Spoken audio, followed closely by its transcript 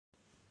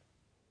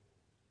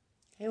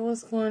Hey,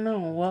 what's going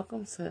on?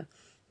 Welcome to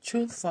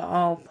Truth for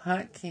All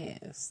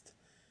podcast.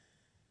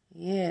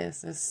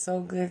 Yes, it's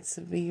so good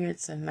to be here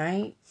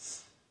tonight.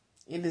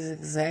 It is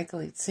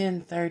exactly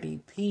 10:30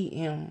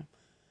 p.m.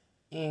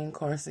 in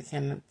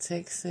Corsicana,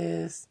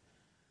 Texas.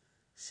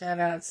 Shout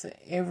out to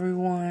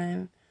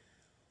everyone,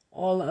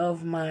 all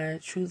of my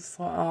Truth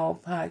for All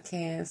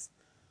podcast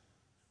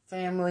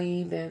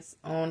family that's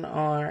on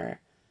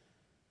our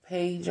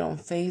page on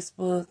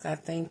Facebook. I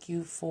thank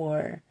you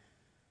for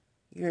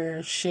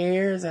your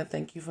shares. I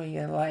thank you for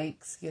your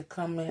likes, your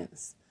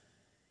comments,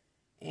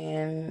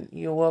 and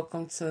you're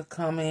welcome to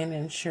come in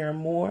and share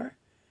more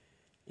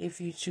if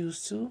you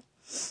choose to.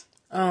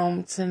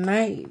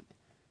 Tonight,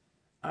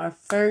 our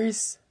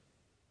first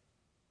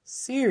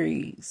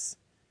series,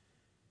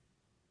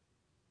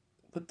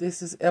 but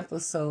this is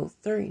episode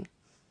 3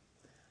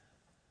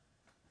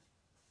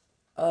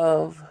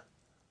 of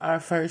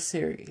our first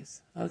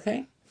series,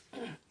 okay?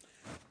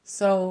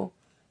 So,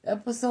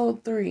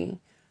 episode 3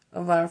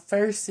 of our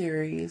first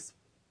series,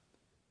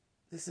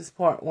 this is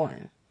part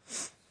 1.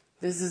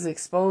 This is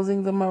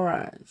Exposing the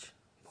Mirage,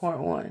 part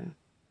 1,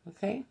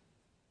 okay?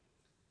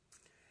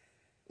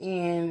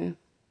 And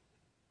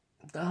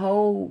the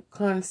whole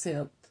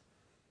concept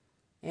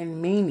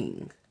and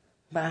meaning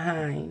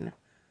behind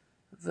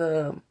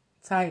the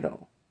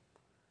title,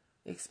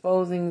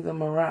 Exposing the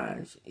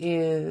Mirage,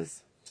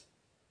 is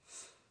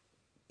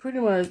pretty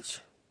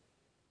much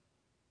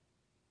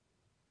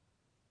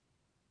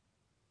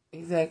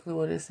exactly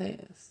what it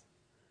says.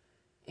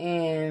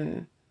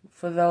 And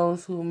for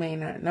those who may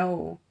not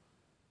know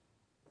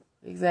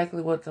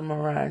exactly what the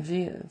mirage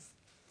is,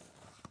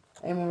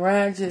 a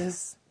mirage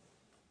is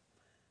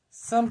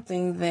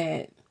something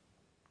that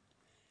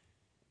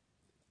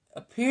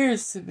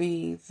appears to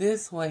be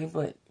this way,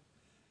 but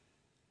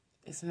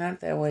it's not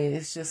that way.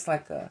 It's just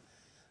like a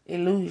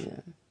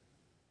illusion.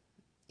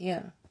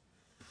 Yeah.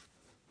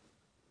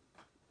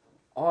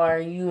 Or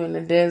you in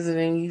the desert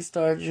and you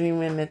start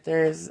dreaming that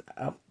there's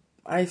a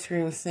ice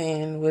cream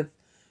stand with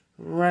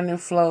running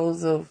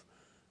flows of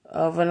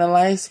vanilla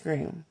ice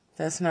cream.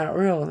 That's not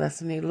real. That's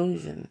an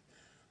illusion,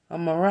 a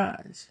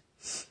mirage.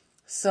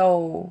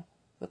 So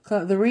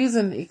the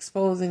reason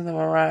exposing the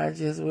mirage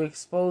is we're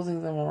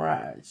exposing the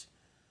mirage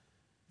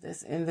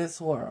that's in this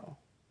world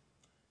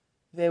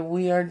that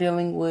we are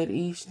dealing with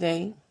each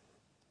day,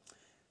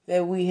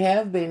 that we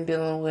have been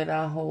dealing with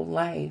our whole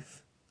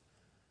life,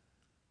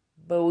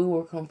 but we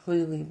were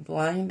completely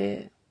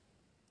blinded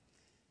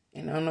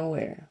and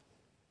unaware.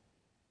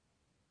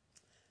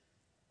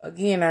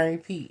 Again, I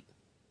repeat,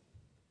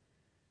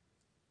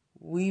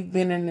 we've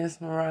been in this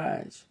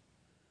mirage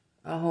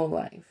our whole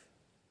life.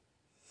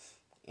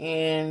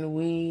 And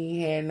we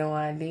had no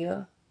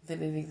idea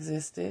that it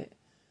existed.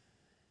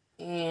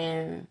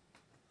 And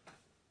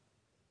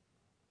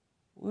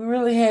we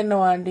really had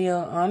no idea,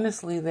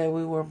 honestly, that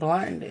we were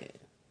blinded.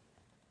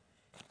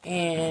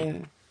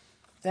 And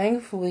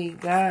thankfully,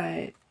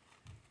 God,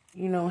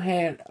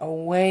 had a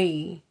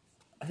way,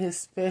 his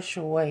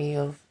special way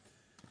of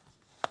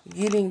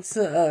getting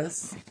to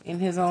us in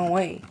his own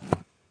way.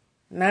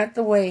 Not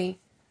the way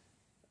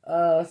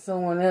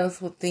someone else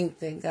would think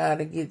that God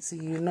would get to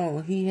you. No,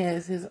 he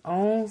has his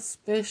own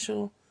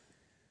special,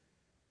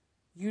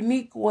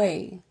 unique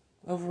way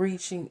of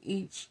reaching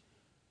each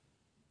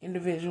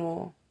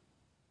individual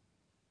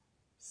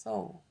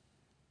soul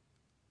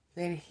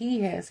that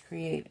he has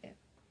created.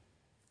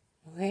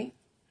 Okay?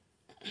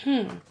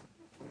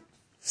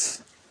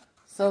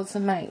 So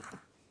tonight,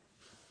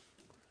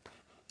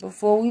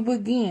 before we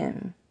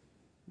begin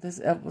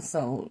this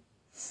episode,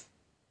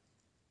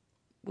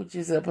 which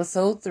is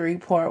episode 3,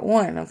 part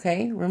 1,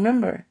 okay?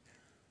 Remember,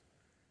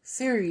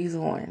 series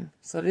 1.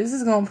 So this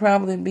is going to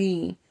probably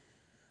be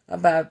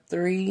about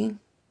 3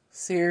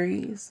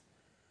 series.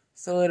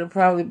 So it'll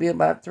probably be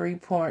about 3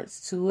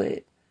 parts to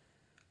it.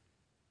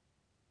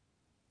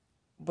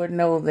 But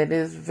know that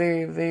it's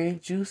very, very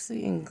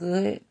juicy and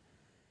good.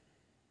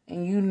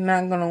 And you're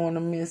not going to want to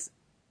miss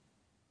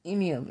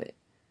any of it.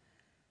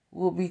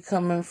 We'll be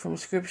coming from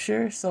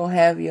scripture. So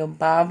have your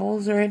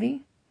Bibles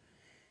ready.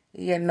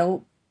 Your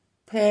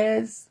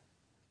notepads,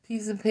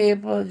 piece of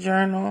paper,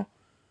 journal,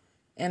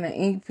 and an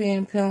ink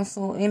pen,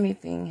 pencil,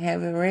 anything.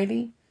 Have it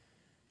ready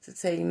to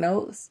take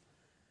notes.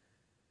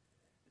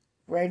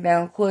 Write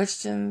down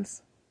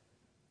questions.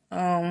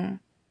 Write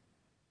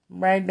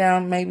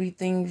down maybe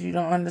things you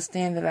don't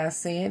understand that I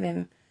said,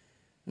 and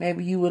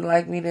maybe you would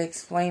like me to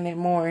explain it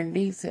more in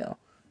detail.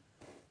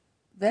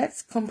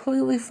 That's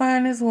completely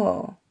fine as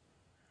well,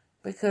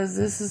 because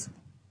this is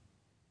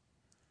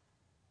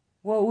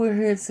what we're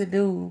here to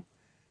do,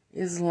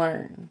 is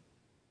learn.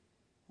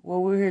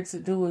 What we're here to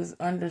do is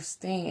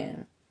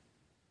understand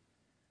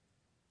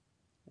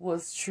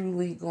what's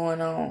truly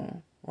going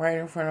on right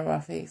in front of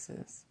our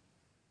faces.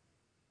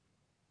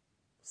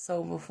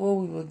 So before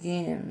we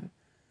begin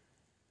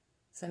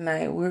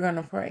tonight, we're going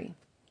to pray.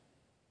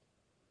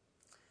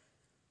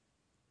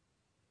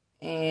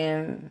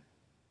 And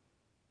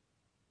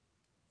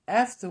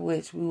after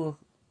which we will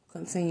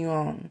continue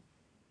on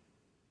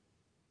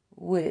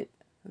with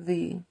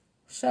the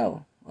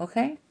show.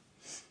 Okay?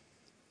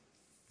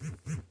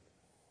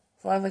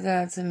 Father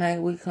God, tonight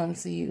we come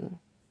to you,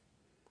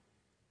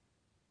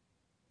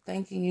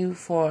 thanking you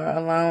for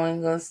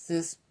allowing us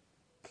this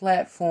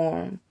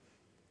platform,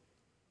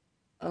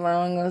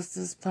 allowing us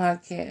this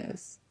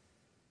podcast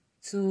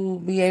to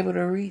be able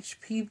to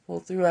reach people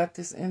throughout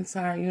this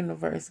entire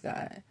universe,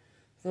 God,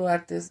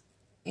 throughout this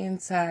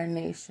entire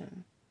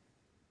nation.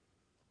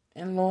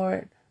 And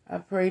Lord, I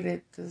pray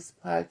that this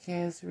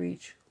podcast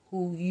reach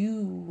who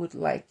you would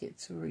like it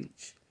to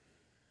reach.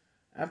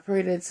 I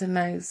pray that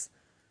tonight's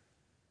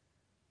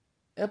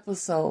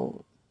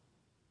episode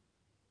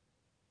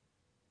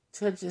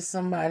touches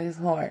somebody's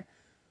heart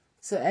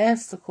to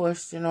ask the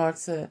question or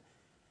to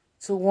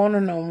want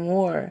to know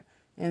more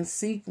and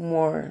seek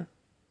more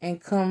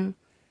and come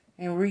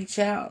and reach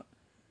out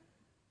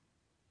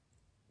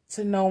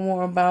to know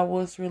more about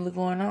what's really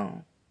going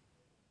on.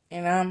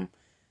 And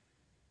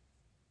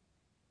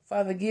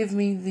Father, give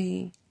me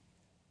the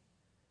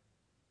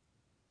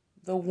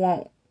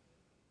want,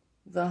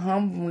 the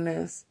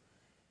humbleness,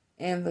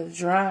 and the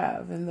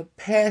drive and the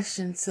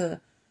passion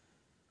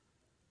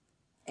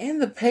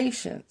and the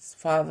patience,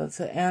 Father,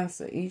 to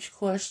answer each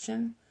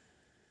question,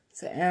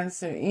 to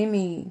answer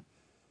any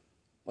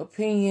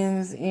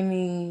opinions,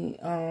 any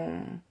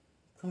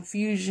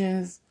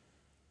confusions,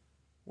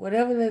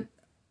 whatever that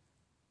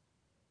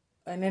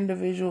an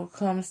individual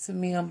comes to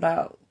me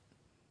about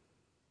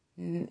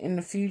in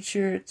the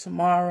future,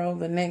 tomorrow,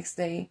 the next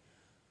day,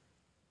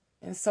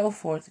 and so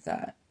forth,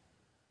 God.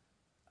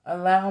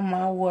 Allow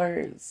my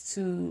words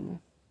to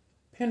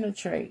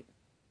penetrate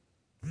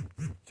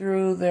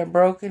through their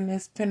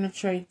brokenness,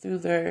 penetrate through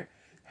their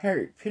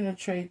hurt,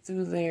 penetrate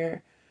through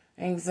their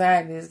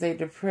anxieties, their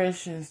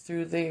depressions,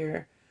 through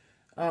their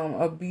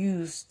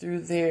abuse,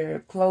 through their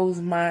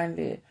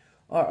closed-minded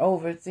or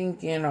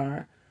overthinking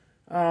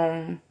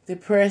or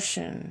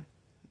depression,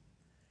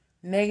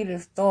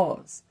 negative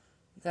thoughts.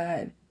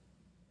 God,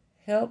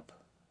 help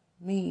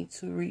me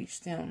to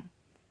reach them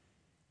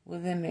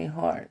within their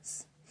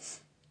hearts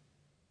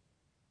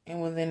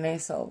and within their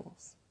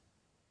souls.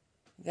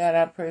 God,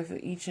 I pray for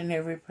each and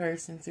every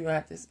person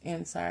throughout this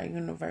entire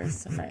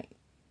universe tonight.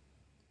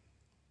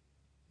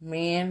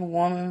 Man,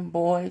 woman,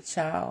 boy,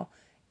 child.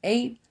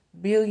 8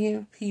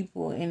 billion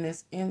people in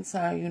this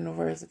entire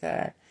universe,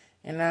 God.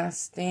 And I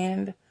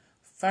stand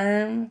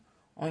firm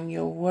on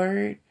your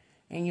word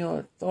and your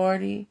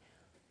authority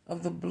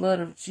of the blood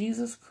of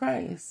Jesus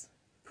Christ,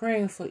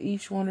 praying for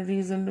each one of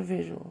these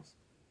individuals.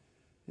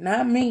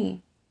 Not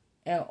me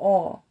at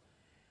all.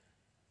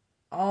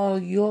 All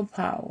your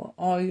power,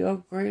 all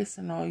your grace,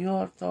 and all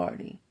your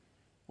authority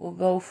will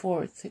go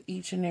forth to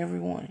each and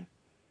every one.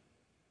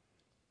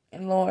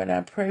 And Lord,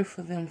 I pray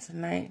for them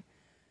tonight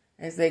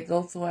as they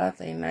go throughout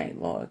their night,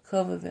 Lord.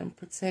 Cover them,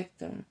 protect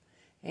them,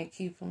 and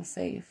keep them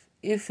safe,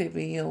 if it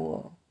be your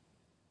will.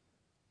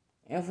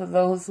 And for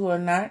those who are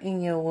not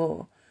in your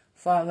will,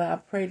 Father, I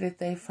pray that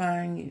they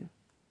find you.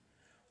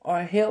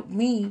 Or help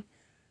me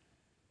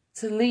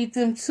to lead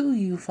them to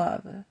you,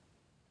 Father,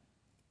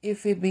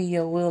 if it be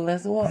your will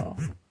as well.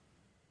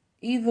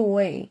 Either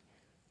way,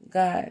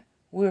 God,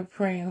 we're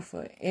praying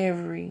for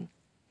every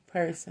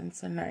person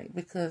tonight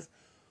because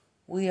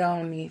we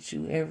all need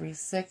you every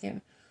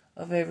second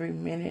of every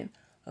minute,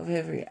 of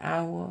every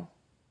hour,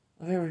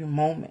 of every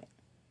moment.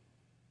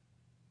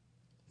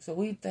 So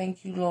we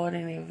thank you, Lord,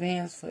 in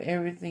advance for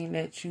everything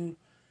that you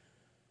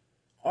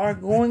are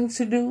going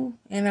to do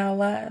in our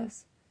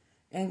lives.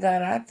 And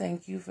God, I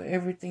thank you for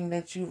everything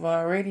that you've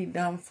already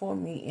done for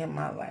me in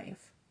my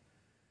life.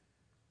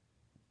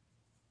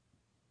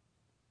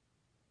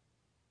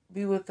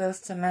 Be with us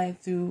tonight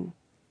through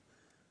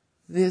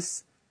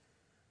this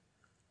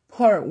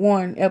Part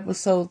 1,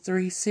 Episode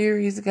 3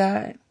 series,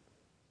 God.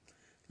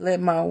 Let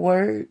my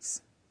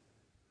words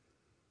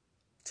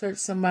touch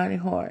somebody's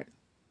heart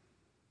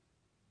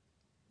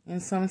in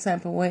some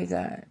type of way,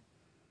 God.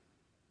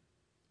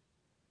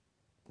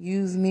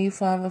 Use me,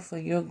 Father, for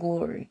your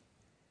glory.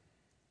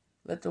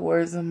 Let the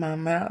words of my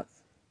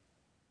mouth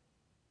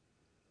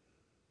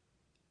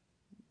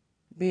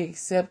be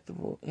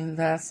acceptable in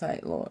thy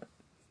sight, Lord.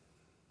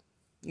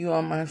 You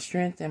are my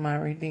strength and my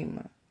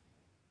redeemer.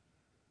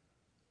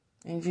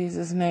 In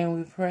Jesus' name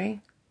we pray.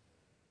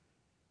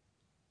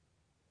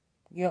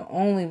 Your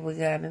only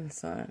begotten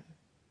Son.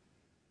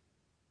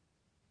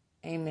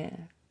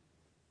 Amen.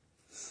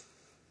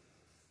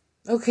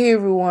 Okay,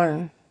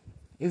 everyone.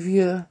 If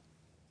you're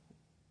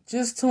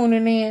just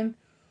tuning in,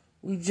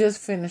 we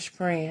just finished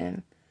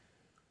praying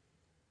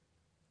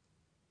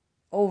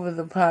over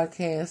the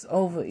podcast,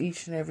 over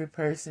each and every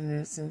person in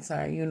this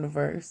entire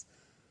universe.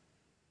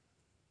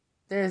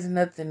 There's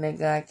nothing that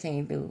God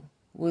can't do.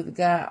 With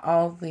God,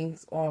 all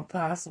things are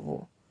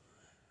possible.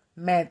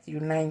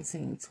 Matthew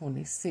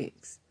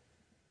 19:26.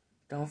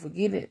 Don't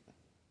forget it.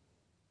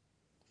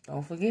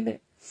 Don't forget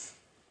it.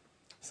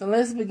 So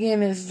let's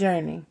begin this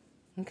journey.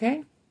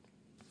 Okay?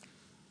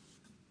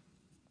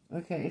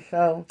 Okay,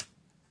 so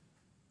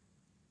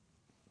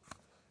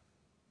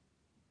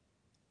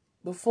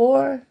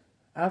before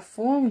I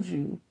formed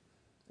you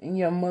in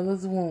your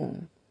mother's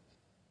womb,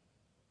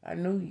 I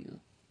knew you.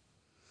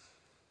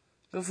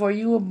 Before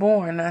you were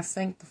born, I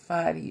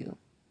sanctified you.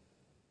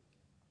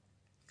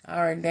 I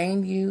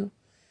ordained you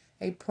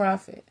a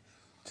prophet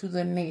to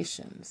the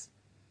nations.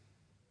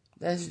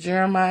 That's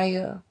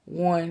Jeremiah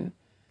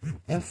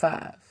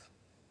 1:5.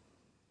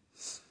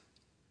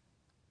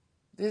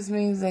 This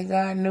means that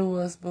God knew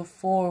us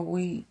before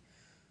we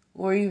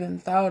were even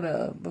thought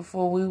of,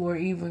 before we were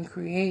even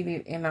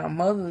created in our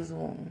mother's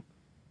womb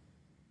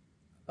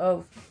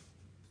of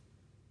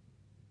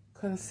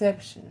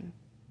conception.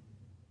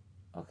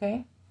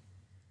 Okay?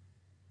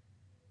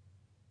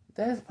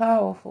 That's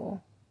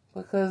powerful,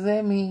 because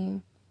that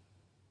means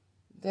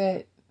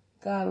that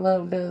God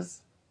loved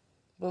us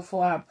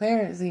before our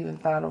parents even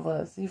thought of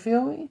us. You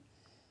feel me?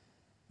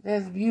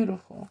 That's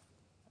beautiful.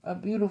 A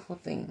beautiful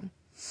thing.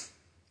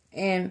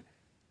 And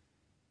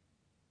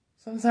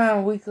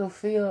sometimes we could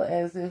feel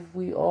as if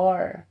we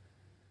are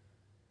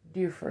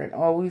different,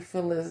 or we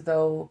feel as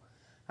though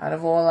out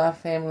of all our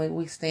family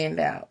we stand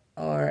out,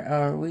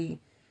 or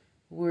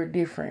we're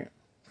different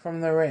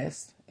from the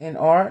rest. And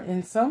or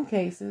in some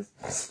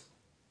cases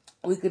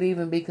we could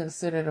even be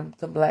considered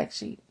the black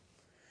sheep,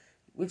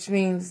 which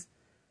means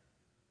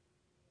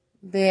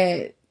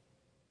that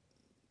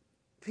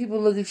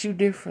people look at you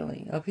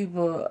differently, or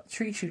people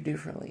treat you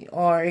differently,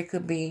 or it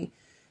could be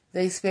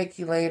they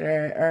speculate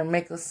or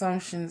make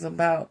assumptions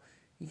about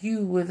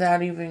you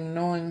without even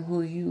knowing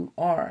who you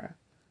are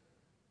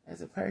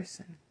as a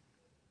person.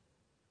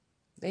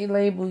 They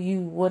label you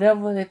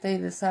whatever that they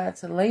decide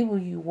to label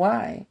you.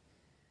 Why?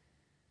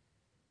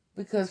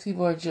 Because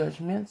people are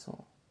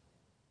judgmental.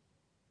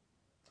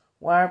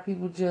 Why are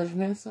people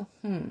judgmental?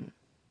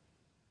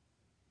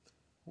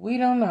 We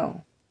don't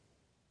know.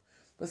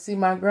 But see,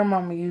 my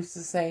grandmama used to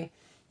say,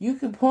 you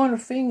can point a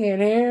finger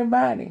at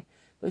everybody,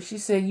 but she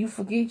said, you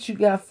forget you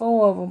got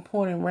 4 of them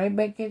pointing right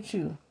back at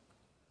you.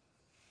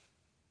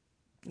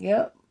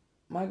 Yep.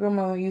 My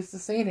grandmama used to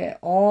say that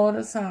all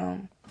the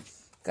time.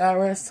 God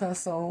rest her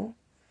soul.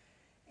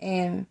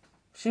 And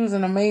she was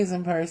an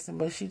amazing person,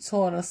 but she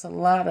taught us a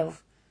lot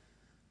of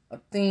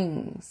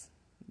things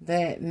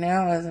that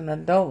now as an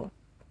adult,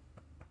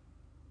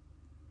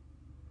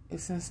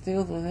 it's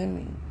instilled within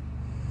me.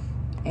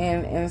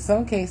 And in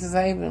some cases,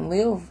 I even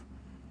live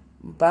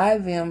by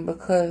them,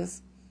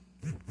 because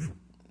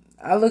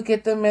I look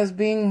at them as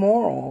being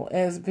moral,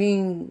 as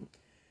being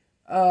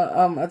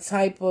a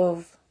type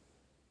of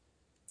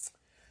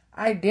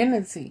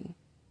identity.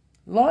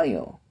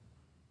 Loyal.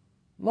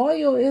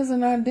 Loyal is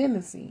an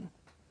identity.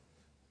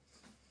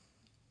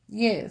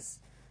 Yes,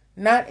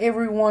 not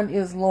everyone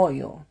is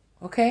loyal.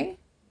 Okay?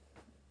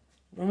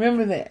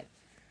 Remember that.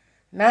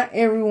 Not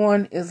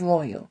everyone is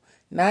loyal.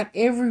 Not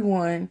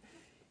everyone,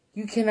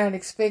 you cannot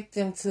expect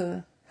them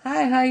to,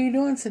 hi, how you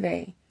doing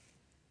today?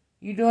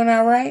 You doing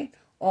all right?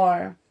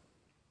 Or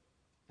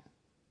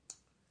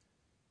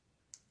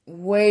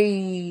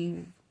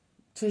wave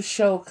to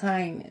show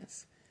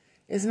kindness.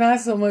 It's not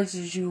so much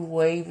as you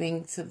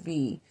waving to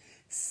be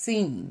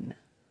seen.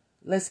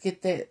 Let's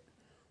get that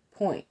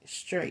point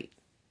straight.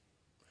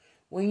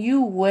 When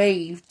you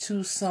wave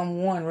to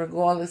someone,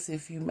 regardless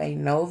if you may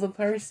know the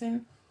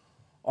person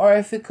or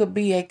if it could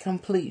be a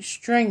complete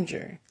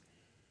stranger,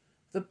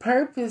 the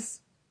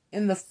purpose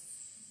in the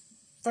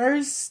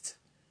first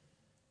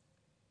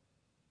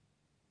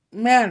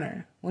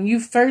manner, when you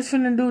first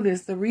finna do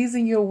this, the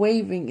reason you're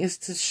waving is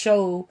to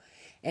show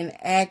an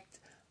act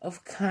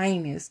of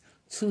kindness,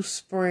 to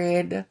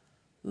spread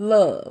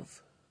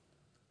love.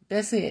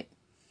 That's it.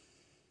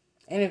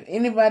 And if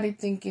anybody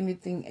think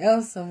anything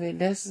else of it,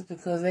 that's just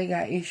because they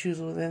got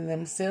issues within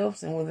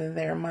themselves and within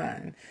their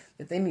mind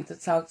that they need to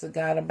talk to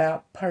God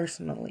about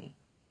personally.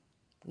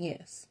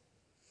 Yes.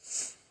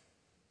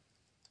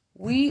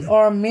 We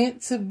are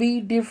meant to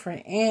be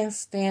different and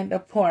stand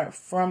apart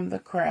from the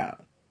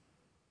crowd.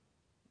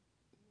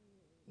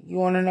 You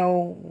want to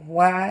know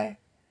why?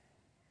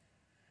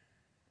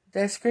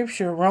 That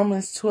scripture,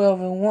 Romans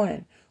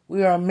 12:1.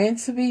 We are meant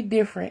to be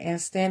different and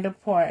stand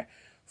apart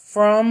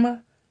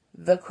from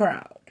the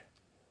crowd.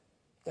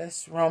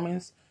 That's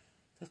Romans,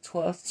 the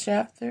 12th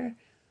chapter,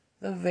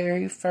 the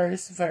very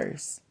first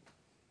verse.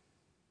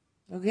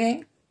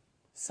 Okay?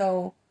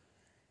 So,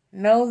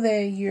 know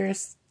that you're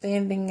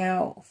standing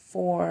out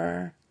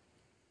for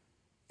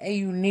a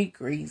unique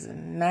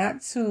reason.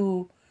 Not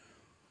to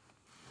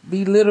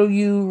belittle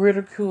you,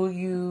 ridicule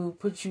you,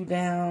 put you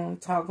down,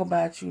 talk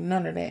about you,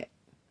 none of that.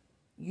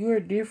 You're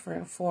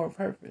different for a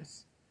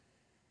purpose.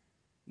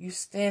 You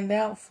stand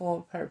out for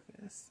a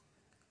purpose.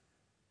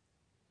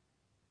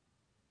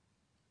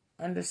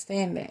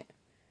 Understand that.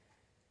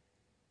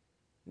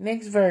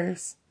 Next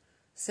verse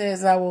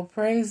says, I will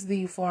praise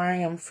thee, for I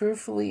am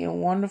fearfully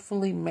and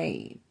wonderfully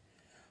made.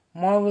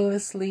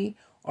 Marvelously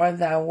are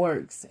thy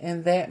works,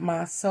 and that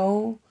my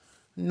soul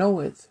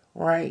knoweth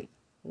right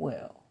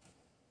well.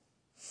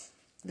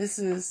 This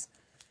is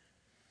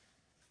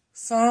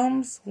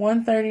Psalms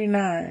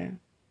 139,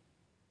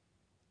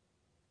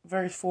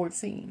 verse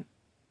 14.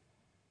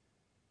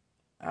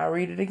 I'll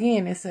read it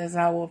again. It says,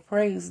 I will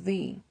praise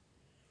thee,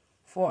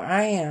 for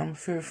I am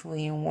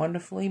fearfully and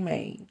wonderfully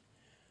made.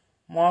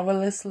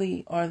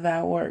 marvelously are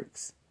thy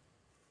works.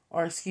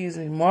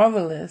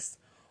 Marvelous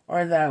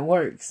are thy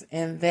works,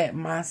 and that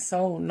my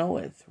soul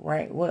knoweth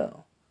right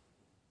well.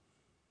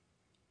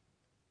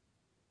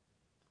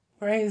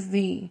 Praise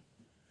thee,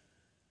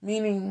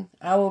 meaning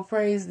I will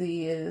praise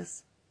thee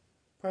is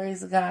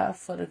praise God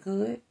for the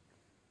good,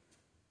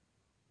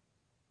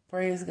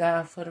 praise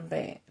God for the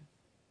bad.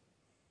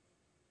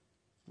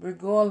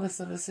 Regardless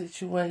of the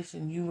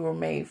situation, you were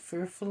made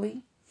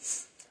fearfully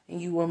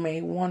and you were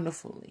made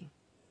wonderfully.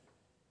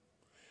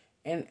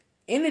 And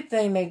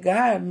anything that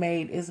God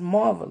made is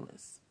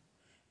marvelous.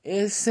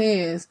 It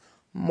says,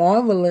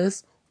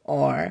 marvelous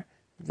are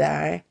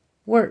thy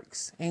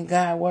works. And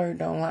God's word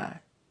don't lie.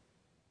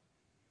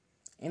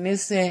 And it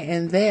said,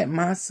 and that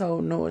my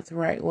soul knoweth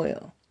right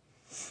well.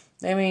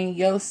 I mean,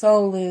 your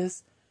soul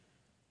is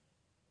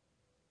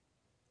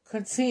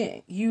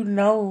content. You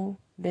know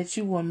that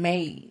you were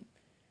made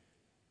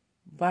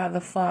by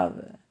the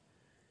Father.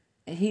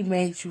 And he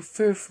made you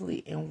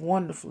fearfully and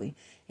wonderfully.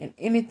 And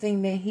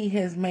anything that he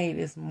has made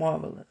is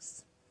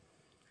marvelous.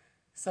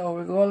 So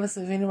regardless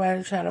of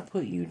anybody trying to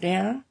put you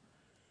down,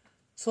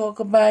 talk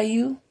about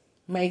you,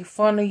 make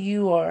fun of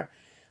you, or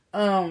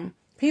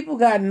people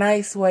got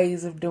nice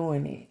ways of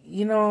doing it.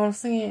 You know what I'm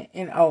saying?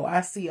 And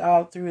I see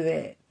all through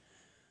that.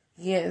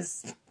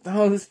 Yes, the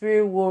Holy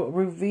Spirit will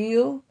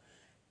reveal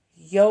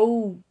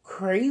your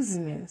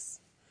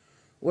craziness.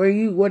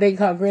 What they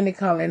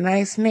call it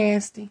nice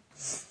nasty.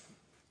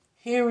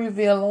 He'll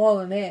reveal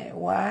all of that.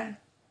 Why?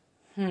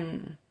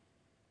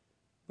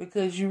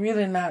 Because you're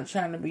really not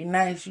trying to be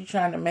nice. You're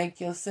trying to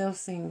make yourself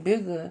seem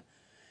bigger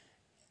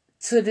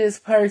to this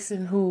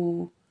person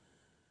who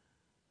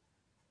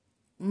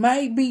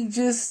might be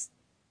just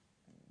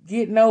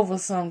getting over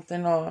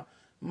something or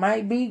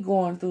might be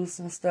going through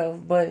some stuff,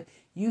 but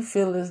you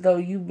feel as though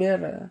you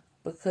better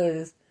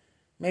because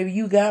maybe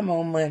you got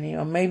more money,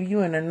 or maybe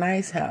you in a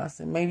nice house,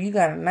 and maybe you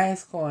got a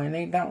nice car and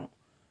they don't.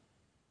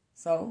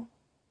 So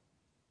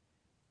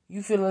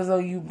you feel as though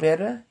you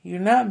better. You're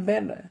not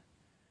better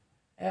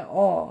at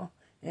all.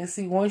 And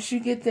see, once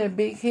you get that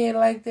big head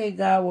like that,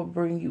 God will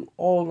bring you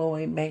all the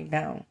way back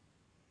down.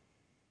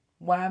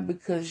 Why?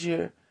 Because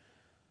you're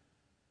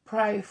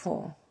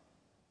prideful,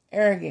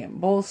 arrogant,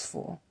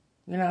 boastful.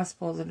 You're not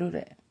supposed to do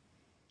that.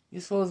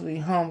 You're supposed to be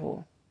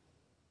humble,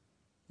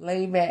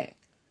 laid back,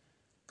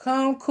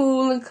 calm,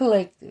 cool, and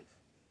collective.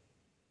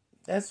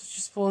 That's what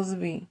you're supposed to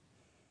be.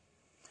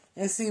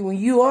 And see, when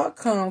you are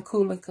calm,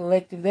 cool, and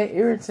collective, that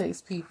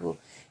irritates people,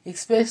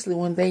 especially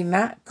when they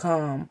not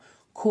calm,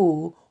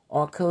 cool,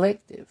 or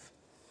collective.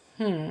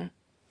 Did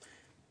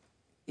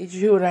you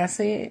hear what I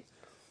said?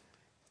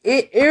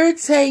 It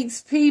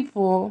irritates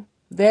people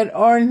that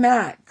are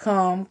not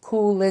calm,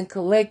 cool, and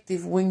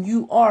collective when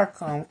you are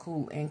calm,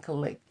 cool, and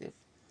collective.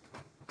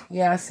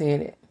 Yeah, I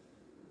said it.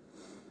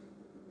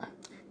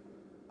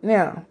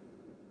 Now,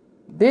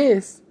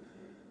 this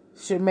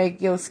should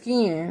make your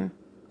skin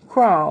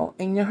crawl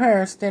and your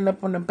hair stand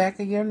up on the back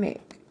of your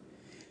neck.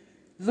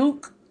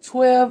 Luke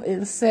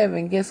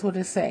 12:7, guess what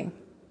it say?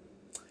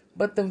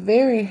 But the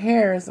very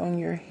hairs on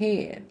your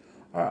head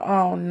are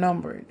all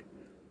numbered.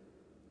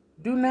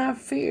 Do not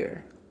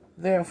fear,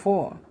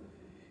 therefore,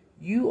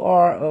 you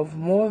are of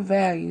more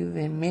value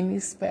than many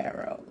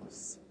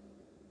sparrows.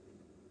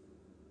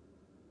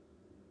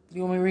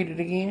 You want me to read it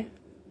again?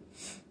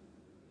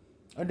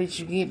 Or did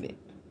you get it?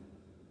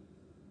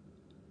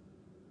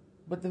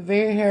 But the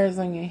very hairs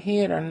on your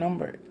head are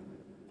numbered.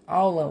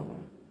 All of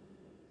them.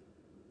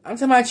 I'm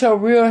talking about your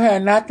real hair,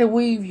 not the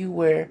weave you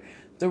wear.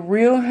 The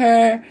real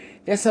hair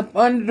that's up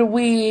under the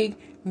wig,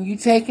 when you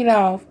take it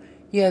off,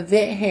 yeah,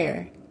 that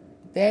hair.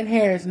 That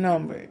hair is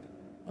numbered.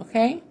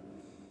 Okay?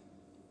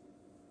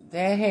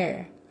 That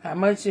hair. How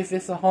much, if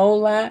it's a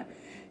whole lot,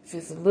 if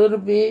it's a little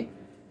bit,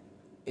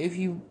 if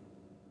you...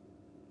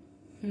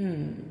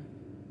 Now,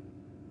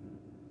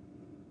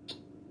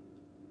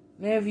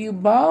 if you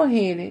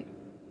bald-headed,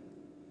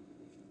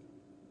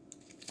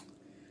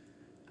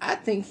 I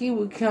think he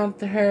would count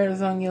the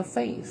hairs on your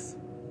face.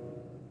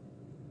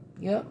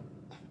 Yep.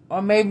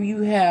 Or maybe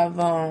you have,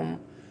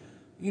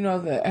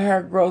 the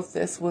hair growth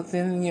that's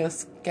within your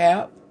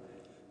scalp.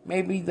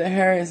 Maybe the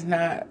hair is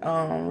not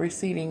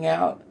receding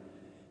out.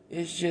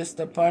 It's just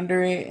up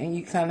under it, and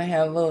you kind of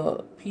have a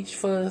little peach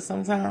fuzz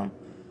sometimes.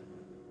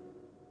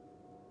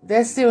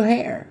 That's still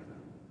hair.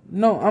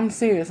 No, I'm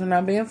serious. I'm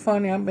not being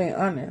funny. I'm being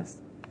honest.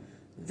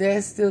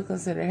 That's still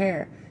considered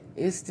hair.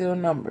 It's still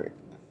numbered.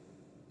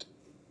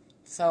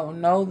 So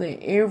know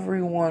that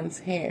everyone's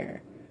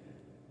hair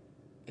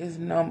is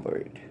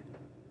numbered.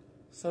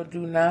 So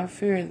do not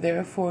fear,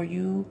 therefore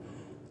you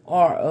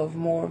are of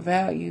more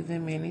value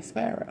than many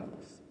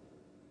sparrows.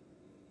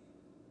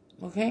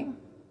 Okay?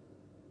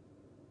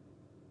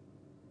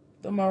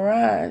 The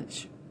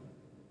Mirage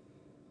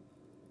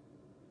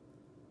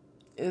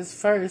is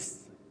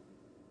first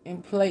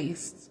in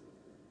place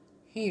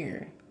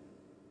here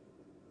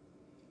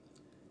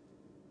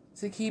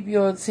to keep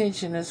your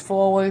attention as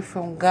far away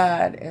from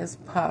God as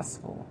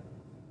possible.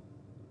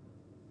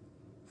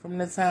 From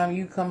the time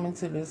you come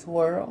into this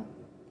world,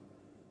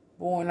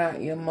 born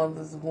out your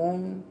mother's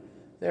womb.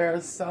 There are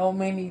so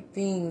many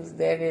things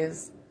that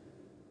is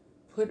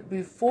put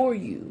before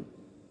you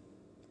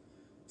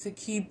to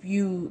keep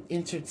you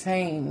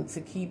entertained, to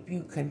keep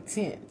you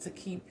content, to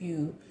keep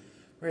you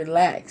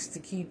relaxed, to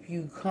keep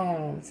you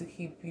calm, to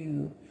keep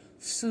you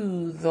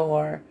soothed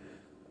or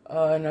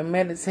in a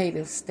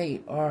meditative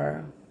state,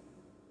 or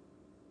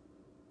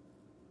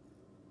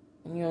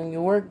you're on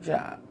your work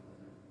job.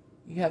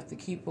 You have to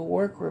keep a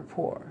work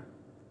rapport.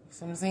 You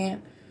see what I'm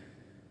saying?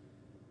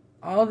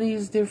 All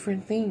these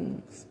different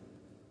things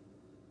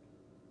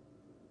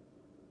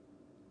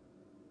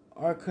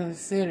are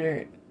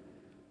considered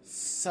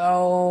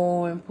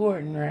so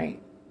important,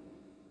 right?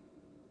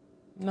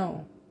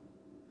 No.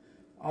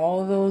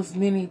 All those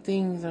many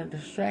things are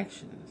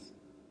distractions.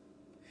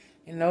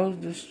 And those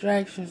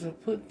distractions are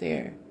put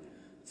there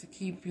to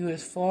keep you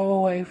as far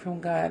away from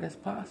God as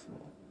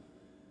possible.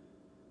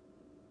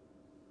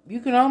 You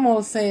can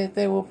almost say that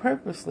they were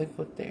purposely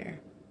put there.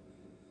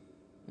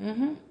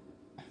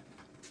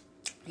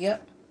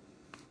 Yep.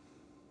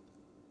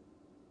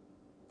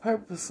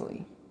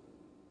 Purposely.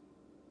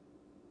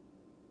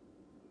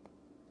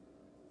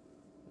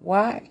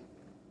 Why?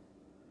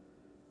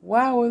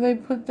 Why were they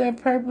put there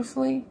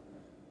purposely?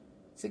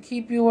 To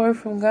keep you away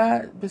from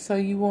God, but so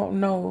you won't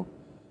know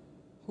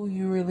who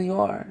you really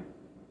are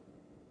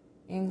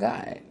in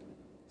God.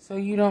 So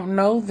you don't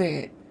know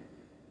that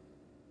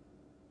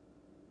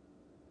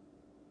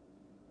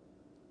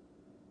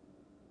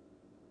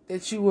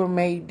you were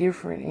made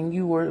different and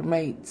you were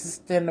made to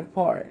stand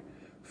apart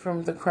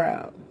from the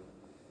crowd.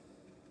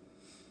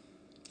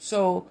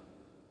 So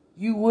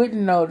you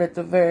wouldn't know that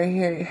the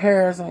very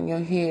hairs on your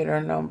head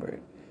are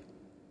numbered,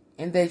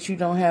 and that you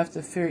don't have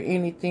to fear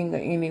anything or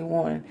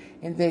anyone,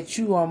 and that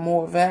you are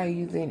more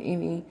valued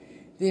than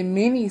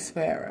many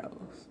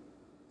sparrows.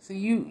 So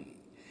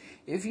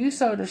if you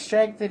so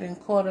distracted and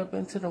caught up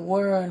into the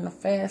world and the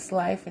fast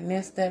life and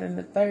this, that, and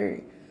the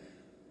third,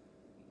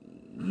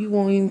 you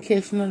won't even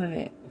catch none of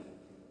that.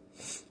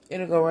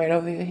 It'll go right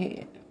over your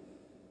head.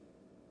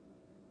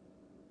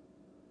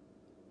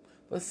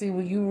 But see,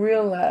 when you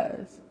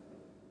realize,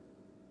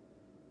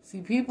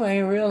 people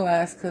ain't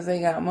realized because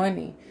they got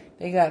money.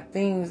 They got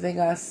things, they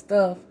got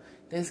stuff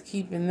that's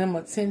keeping them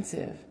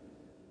attentive.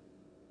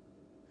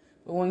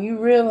 But when you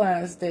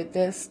realize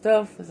that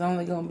stuff is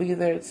only going to be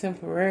there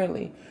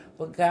temporarily,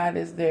 but God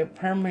is there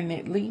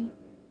permanently,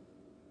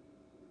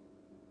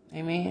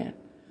 amen,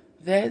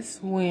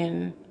 that's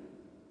when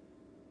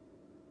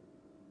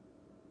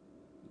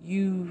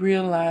you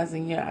realize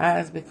and your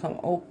eyes become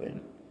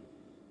open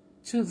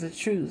to the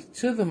truth,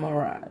 to the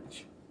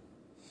mirage.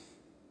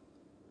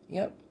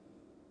 Yep.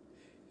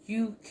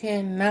 You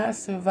cannot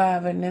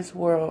survive in this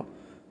world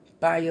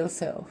by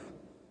yourself.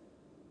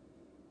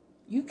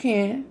 You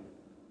can,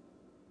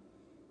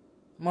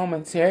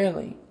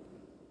 momentarily.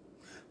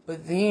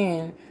 But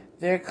then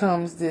there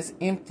comes this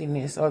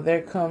emptiness, or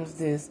there comes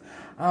this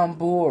I'm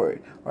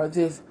bored, or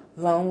this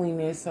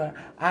loneliness, or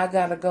I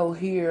gotta go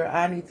here,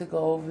 I need to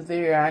go over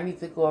there, I need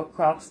to go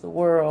across the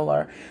world,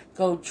 or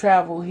go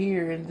travel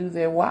here and do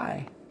that.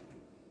 Why?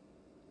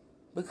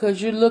 Because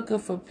you're looking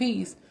for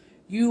peace.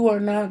 You are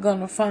not going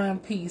to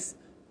find peace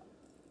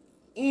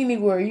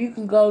anywhere. You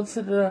can go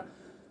to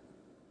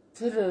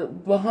the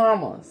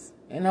Bahamas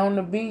and on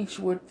the beach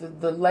with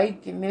the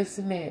lake and this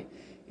and that.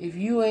 If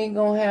you ain't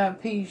going to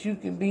have peace, you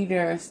can be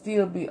there and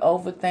still be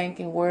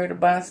overthinking, worried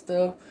about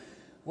stuff,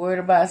 worried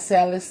about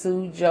Sally,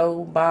 Sue,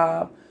 Joe,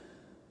 Bob,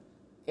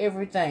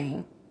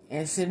 everything,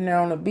 and sitting there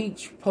on the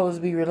beach supposed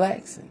to be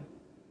relaxing.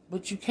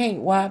 But you can't.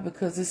 Why?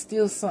 Because there's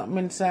still something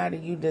inside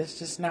of you that's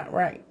just not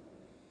right.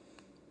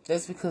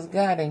 That's because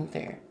God ain't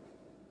there.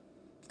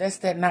 That's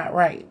that not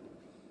right.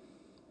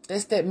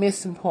 That's that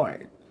missing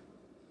part.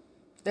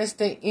 That's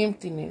that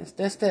emptiness.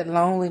 That's that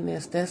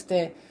loneliness. That's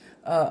that,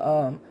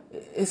 I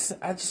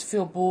just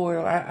feel bored.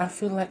 Or I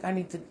feel like I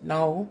need to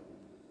know.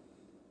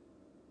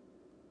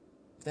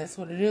 That's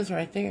what it is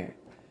right there.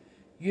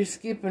 You're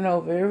skipping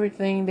over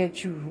everything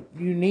that you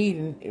need.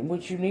 And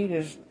what you need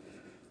is,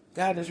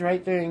 God is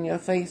right there in your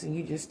face, and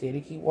you just steady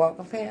keep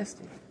walking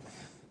past it.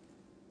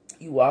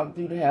 You walk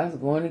through the house,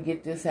 going to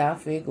get this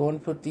outfit, going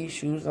to put these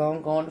shoes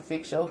on, going to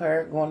fix your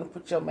hair, going to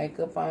put your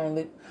makeup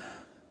on.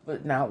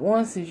 But not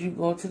once as you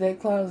go to that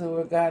closet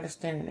where God is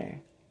standing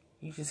there.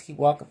 You just keep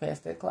walking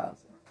past that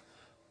closet.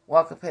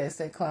 Walking past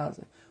that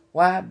closet.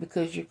 Why?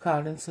 Because you're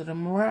caught into the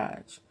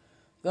mirage.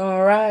 The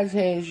mirage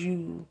has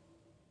you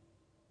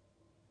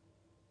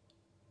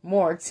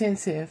more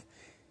attentive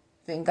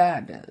than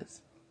God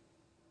does.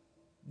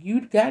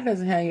 God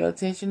doesn't have your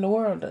attention, the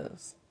world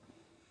does.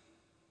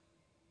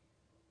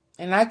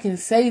 And I can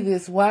say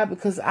this, why?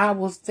 Because I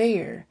was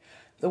there.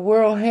 The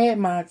world had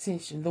my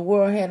attention. The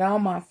world had all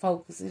my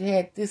focus. It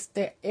had this,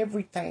 that,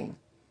 everything.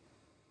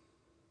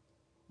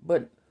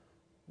 But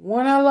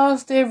when I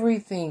lost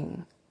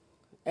everything,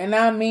 and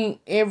I mean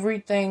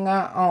everything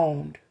I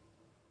owned,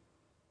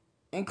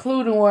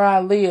 including where I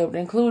lived,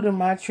 including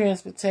my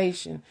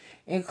transportation,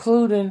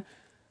 including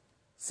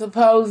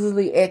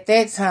supposedly at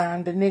that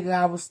time, the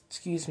nigga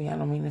excuse me, I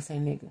don't mean to say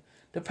nigga,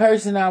 the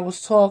person I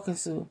was talking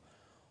to,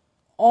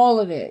 all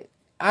of that.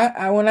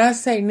 When I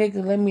say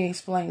nigga, let me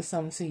explain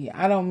something to you.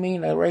 I don't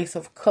mean a race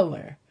of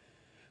color.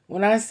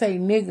 When I say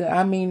nigga,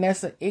 I mean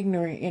that's an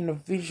ignorant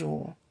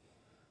individual.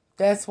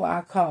 That's why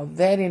I call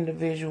that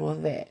individual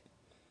that.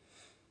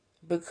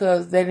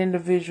 Because that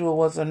individual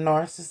was a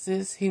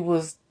narcissist. He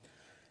was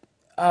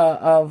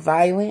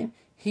violent.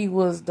 He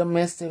was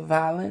domestic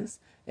violence,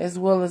 as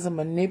well as a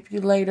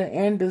manipulator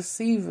and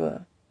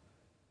deceiver.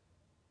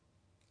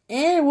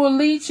 And will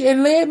lead you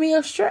and led me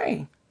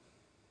astray.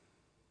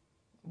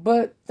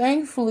 But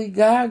thankfully,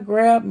 God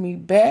grabbed me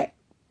back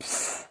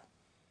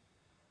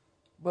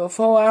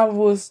before I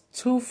was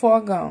too far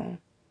gone.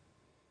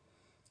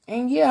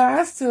 And yeah,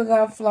 I still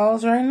got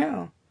flaws right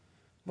now.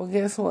 But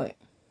guess what?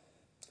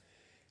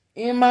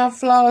 In my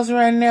flaws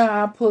right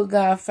now, I put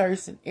God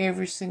first in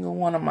every single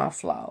one of my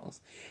flaws.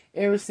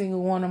 Every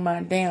single one of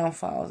my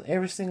downfalls.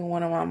 Every single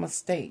one of my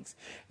mistakes.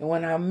 And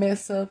when I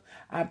mess up,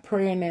 I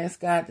pray and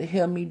ask God to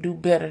help me do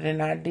better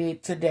than I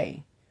did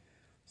today.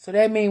 So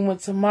that means when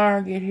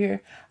tomorrow get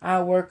here,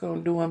 I work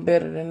on doing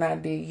better than I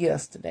did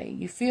yesterday.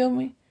 You feel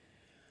me?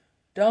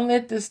 Don't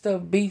let this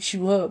stuff beat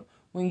you up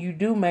when you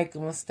do make a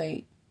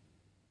mistake.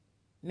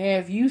 Now,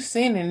 if you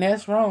sinning,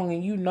 that's wrong,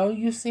 and you know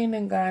you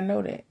sinning, God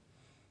know that.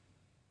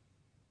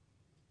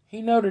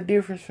 He know the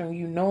difference from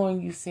you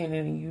knowing you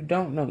sinning and you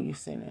don't know you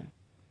sinning.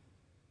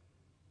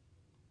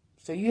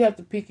 So you have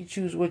to pick and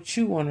choose what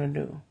you want to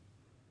do.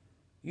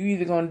 You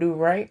either going to do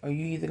right or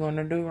you either going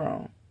to do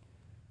wrong.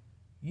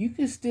 You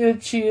can still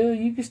chill.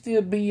 You can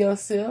still be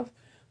yourself.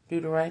 Do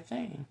the right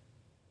thing.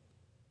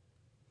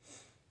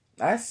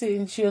 I sit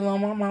and chill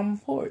on my mama's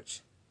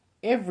porch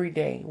every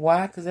day.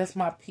 Why? Because that's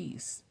my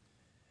peace.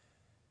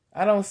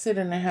 I don't sit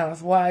in the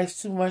house. Why?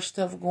 It's too much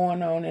stuff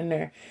going on in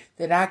there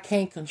that I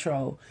can't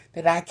control,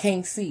 that I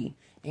can't see.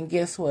 And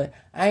guess what?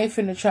 I ain't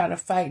finna try to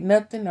fight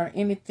nothing or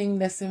anything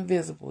that's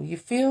invisible. You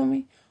feel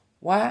me?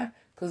 Why?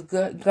 Because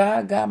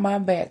God got my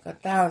back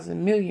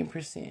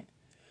 1,000,000,000%.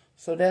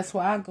 So that's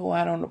why I go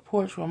out on the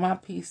porch where my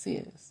peace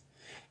is.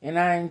 And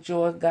I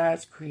enjoy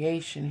God's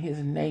creation, his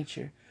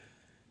nature.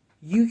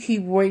 You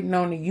keep waiting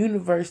on the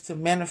universe to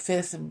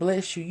manifest and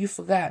bless you. You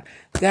forgot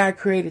God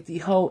created the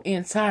whole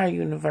entire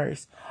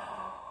universe,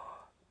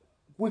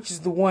 which is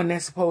the one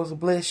that's supposed to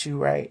bless you,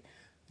 right?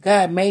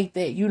 God made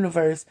that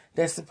universe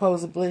that's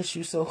supposed to bless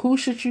you. So who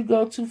should you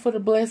go to for the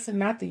blessing?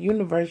 Not the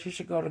universe. You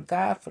should go to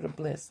God for the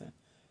blessing.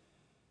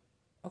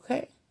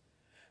 Okay?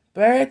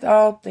 Beareth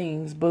all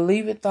things,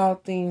 believeth all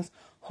things,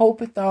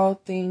 hopeth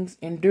all things,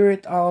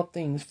 endureth all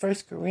things.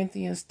 1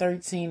 Corinthians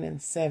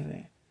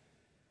 13:7.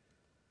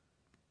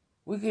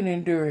 We can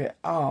endure it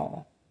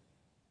all.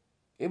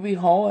 It be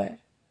hard.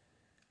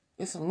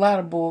 It's a lot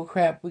of bull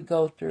crap we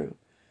go through.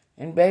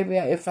 And baby,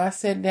 if I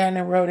sat down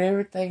and wrote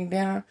everything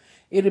down,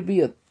 it'll be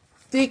a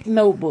thick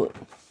notebook.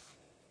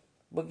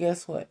 But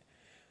guess what?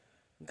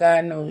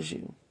 God knows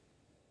you.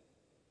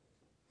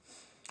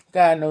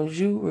 God knows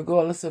you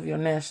regardless of your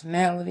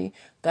nationality.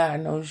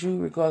 God knows you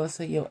regardless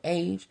of your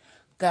age.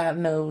 God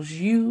knows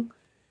you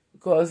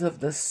regardless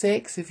of the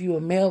sex. If you're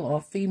a male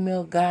or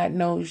female, God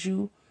knows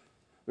you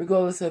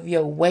regardless of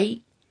your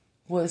weight,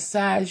 what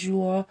size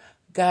you are.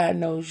 God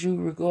knows you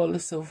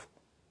regardless of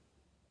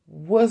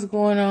what's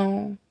going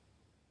on.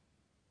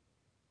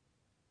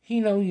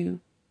 He knows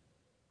you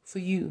for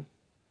you.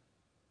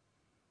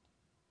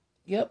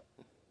 Yep.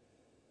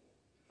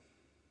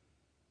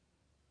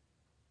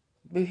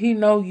 But he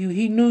know you.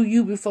 He knew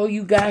you before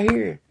you got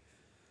here.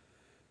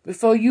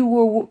 Before you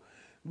were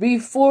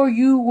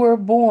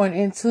born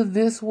into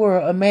this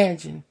world.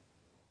 Imagine.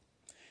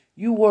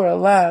 You were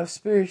alive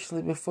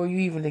spiritually before you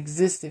even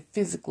existed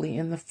physically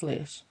in the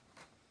flesh.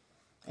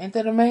 Ain't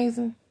that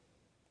amazing?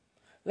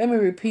 Let me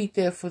repeat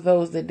that for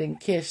those that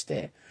didn't catch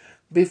that.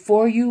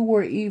 Before you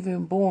were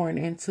even born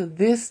into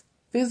this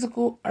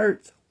physical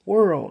earth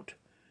world,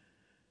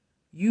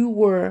 you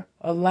were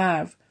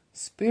alive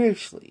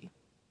spiritually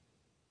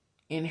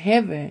in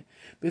heaven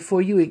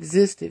before you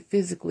existed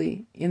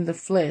physically in the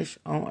flesh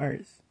on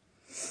earth.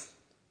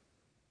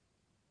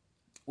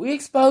 We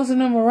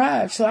exposing a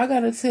mirage, so I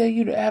got to tell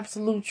you the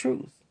absolute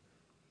truth.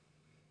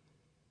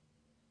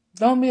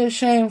 Don't be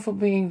ashamed for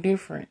being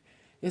different,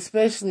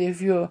 especially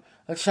if you're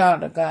a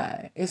child of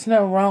God. It's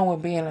nothing wrong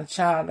with being a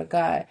child of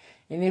God.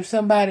 And if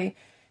somebody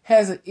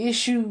has an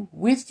issue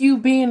with you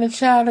being a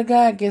child of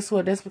God, guess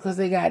what? That's because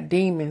they got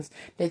demons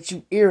that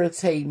you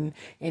irritating.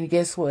 And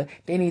guess what?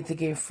 They need to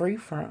get free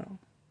from.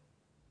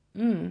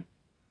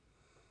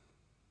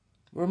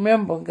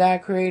 Remember,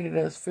 God created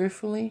us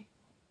fearfully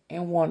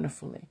and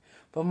wonderfully.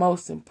 But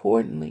most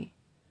importantly,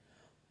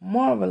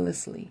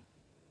 marvelously.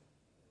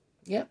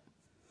 Yep.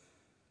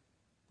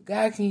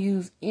 God can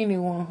use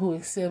anyone who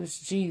accepts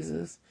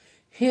Jesus,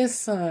 his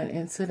son,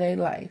 into their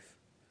life.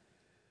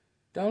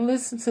 Don't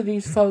listen to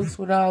these folks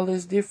with all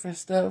this different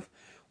stuff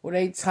where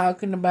they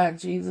talking about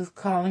Jesus,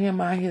 calling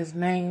him out his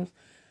names,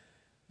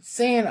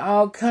 saying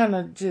all kind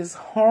of just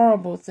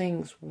horrible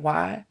things.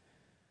 Why?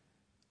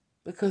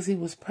 Because he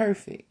was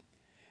perfect.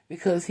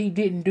 because he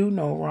didn't do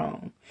no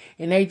wrong.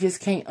 And they just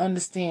can't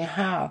understand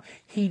how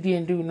he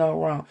didn't do no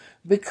wrong.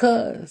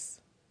 Because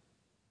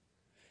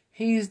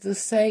he's the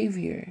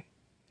Savior.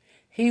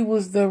 He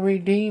was the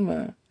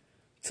Redeemer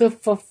to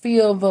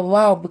fulfill the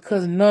law,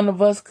 because none of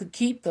us could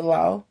keep the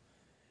law.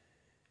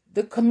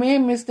 The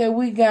commandments that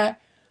we got,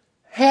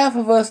 half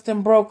of us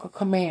done broke a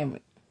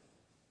commandment.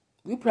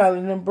 We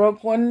probably done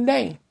broke one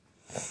today.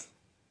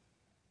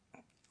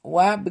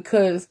 Why?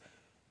 Because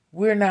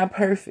we're not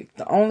perfect.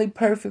 The only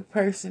perfect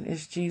person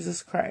is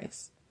Jesus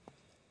Christ.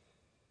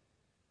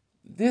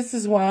 This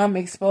is why I'm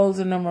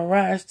exposing the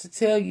Mirage, to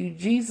tell you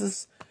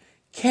Jesus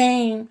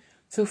came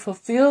to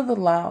fulfill the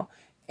law,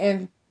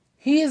 and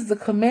he is the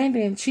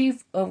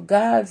commander-in-chief of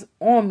God's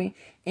army,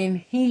 and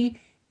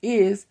he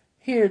is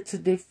here to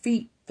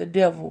defeat the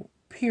devil,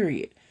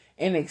 period,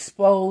 and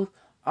expose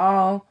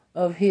all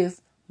of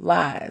his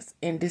lies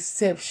and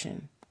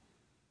deception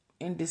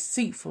and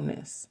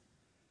deceitfulness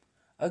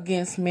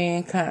against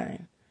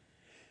mankind.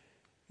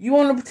 You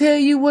want to tell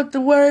you what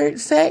the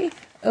word say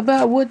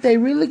about what they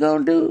really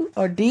gonna do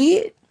or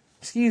did?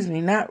 Excuse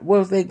me, not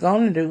what they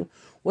gonna do,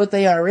 what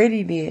they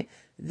already did.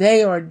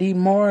 They are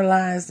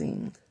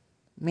demoralizing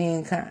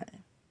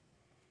mankind.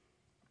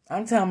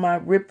 I'm talking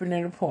about ripping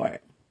it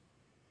apart.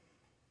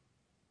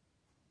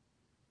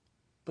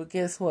 But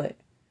guess what?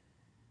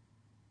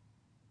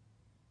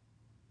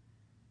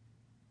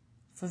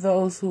 For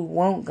those who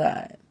want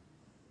God,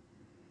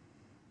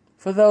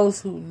 for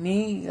those who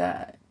need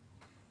God,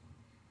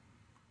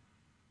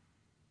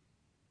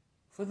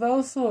 for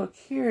those who are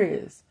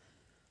curious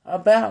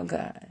about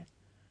God,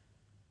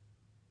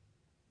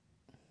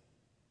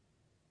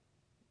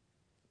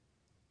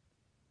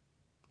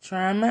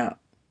 try him out.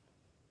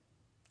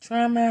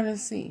 Try him out and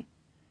see.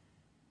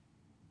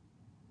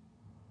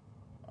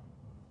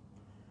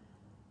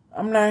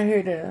 I'm not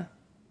here to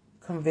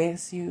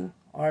convince you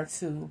or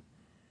to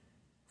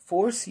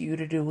force you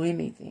to do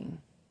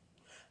anything.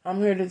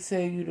 I'm here to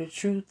tell you the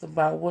truth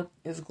about what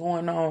is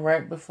going on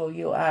right before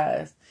your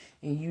eyes,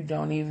 and you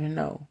don't even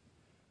know.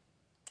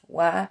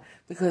 Why?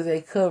 Because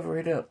they cover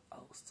it up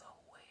oh so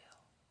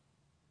well.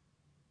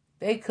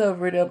 They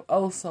cover it up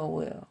oh so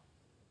well.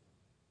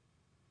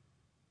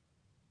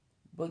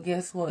 But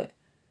guess what?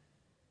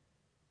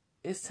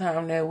 It's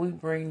time that we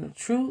bring the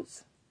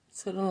truth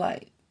to the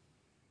light.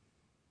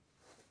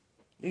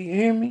 Do you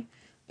hear me?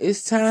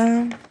 It's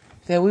time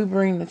that we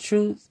bring the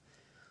truth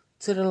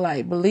to the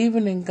light.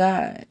 Believing in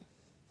God,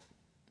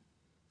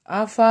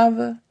 our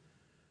Father,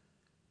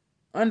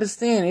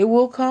 understand it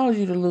will cause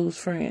you to lose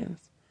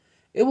friends.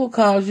 It will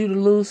cause you to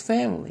lose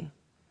family.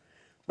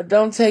 But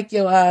don't take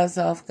your eyes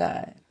off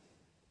God.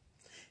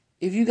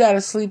 If you got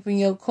to sleep in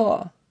your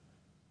car,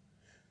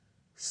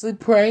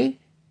 pray,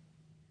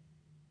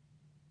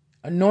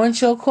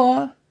 anoint your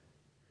car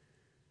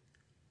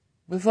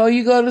before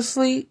you go to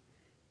sleep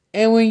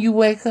and when you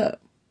wake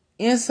up,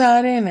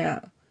 inside and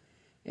out.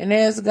 And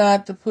ask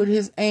God to put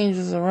his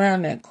angels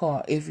around that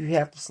car if you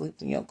have to sleep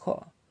in your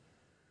car.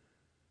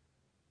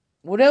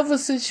 Whatever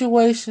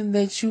situation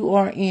that you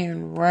are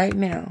in right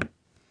now,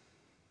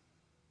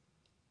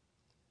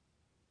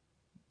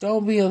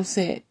 don't be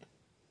upset.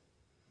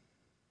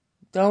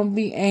 Don't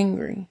be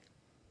angry.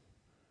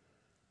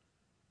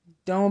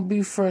 Don't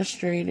be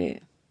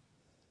frustrated.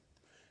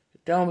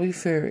 Don't be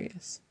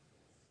furious.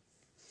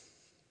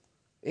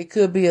 It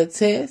could be a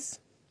test.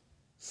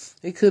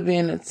 It could be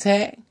an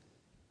attack.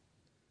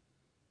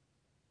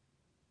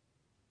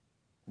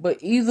 But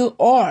either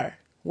or,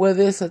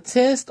 whether it's a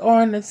test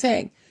or an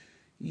attack,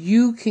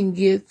 you can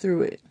get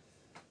through it.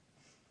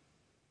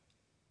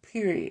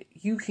 Period.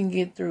 You can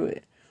get through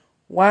it.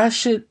 Why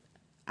should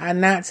I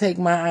not take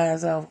my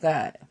eyes off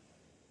God?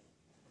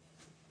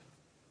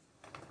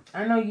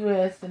 I know you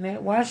asking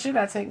that. Why shouldn't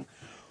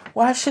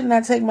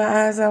I take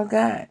my eyes off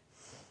God?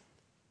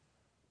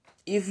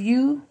 If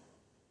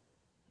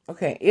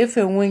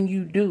and when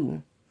you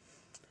do,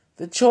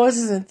 the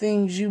choices and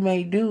things you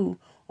may do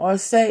or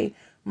say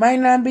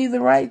might not be the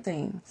right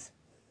things.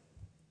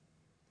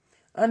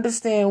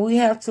 Understand, we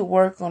have to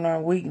work on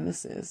our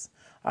weaknesses,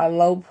 our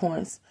low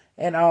points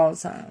at all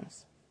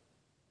times,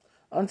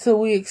 until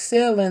we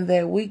excel in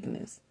that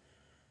weakness.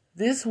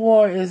 This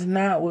war is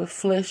not with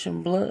flesh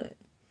and blood.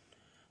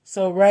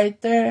 So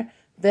right there,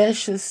 that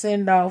should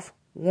send off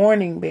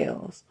warning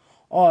bells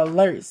or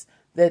alerts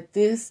that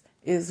this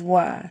is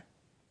why.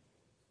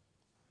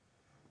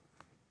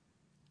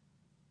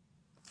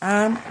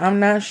 I'm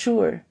not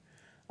sure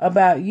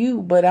about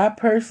you, but I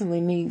personally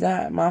need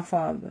God, my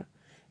Father,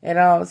 at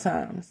all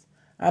times.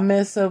 I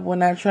mess up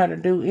when I try to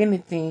do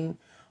anything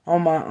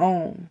on my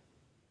own.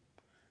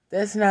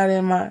 That's not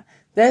in my,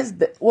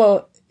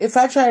 if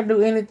I try to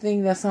do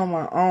anything that's on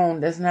my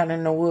own, that's not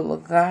in the will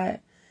of God,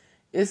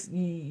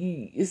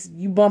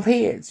 you bump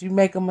heads, you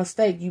make a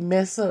mistake, you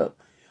mess up,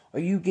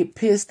 or you get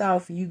pissed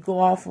off and you go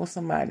off on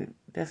somebody.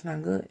 That's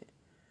not good.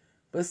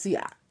 But see,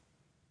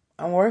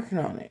 I'm working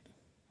on it.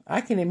 I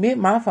can admit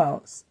my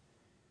faults,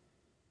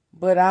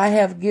 but I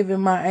have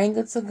given my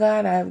anger to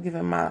God. I have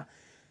given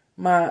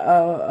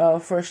my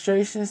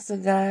frustrations to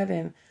God,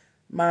 and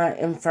my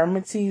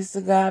infirmities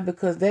to God,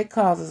 because that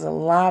causes a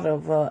lot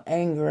of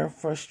anger and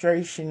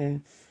frustration,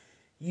 and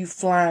you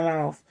flying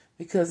off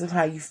because of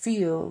how you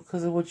feel,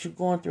 because of what you're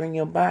going through in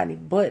your body.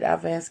 But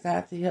I've asked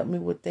God to help me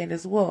with that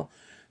as well,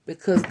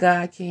 because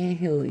God can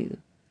heal you.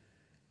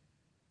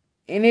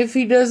 And if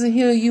he doesn't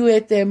heal you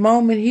at that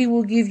moment, he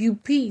will give you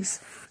peace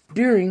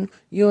during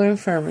your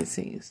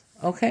infirmities.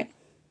 Okay?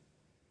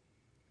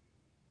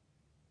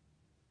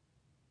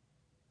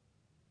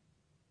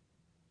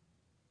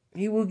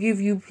 He will give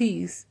you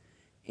peace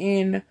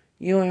in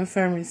your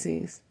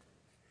infirmities.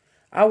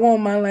 I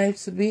want my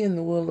life to be in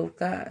the will of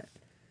God.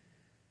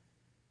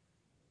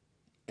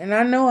 And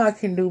I know I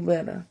can do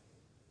better.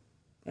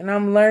 And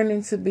I'm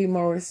learning to be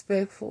more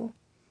respectful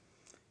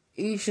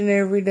each and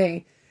every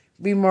day.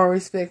 Be more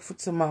respectful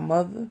to my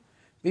mother.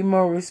 Be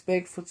more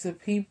respectful to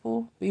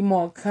people. Be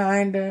more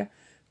kinder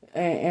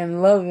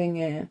and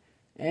loving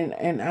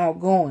and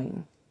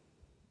outgoing.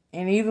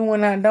 And even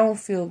when I don't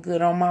feel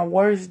good on my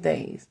worst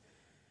days,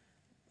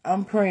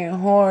 I'm praying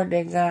hard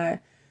that God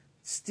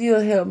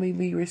still help me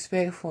be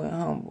respectful and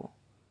humble.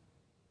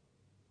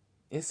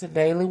 It's a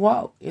daily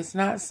walk. It's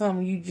not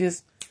something you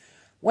just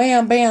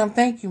wham, bam,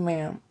 thank you,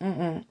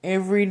 ma'am.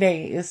 Every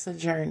day it's a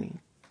journey.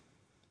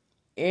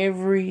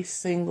 Every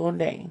single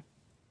day.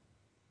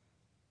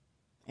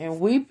 And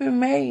weeping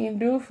may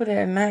endure for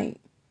that night.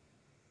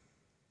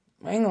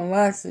 I ain't gonna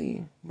lie to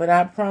you. But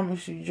I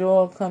promise you,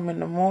 joy will come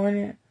in the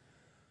morning.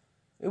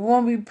 It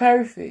won't be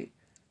perfect,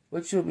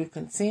 but you'll be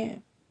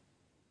content.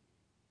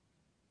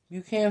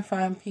 You can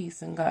find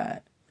peace in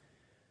God.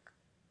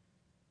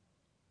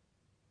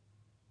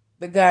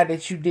 The God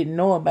that you didn't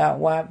know about.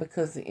 Why?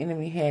 Because the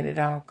enemy had it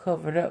all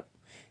covered up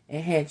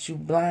and had you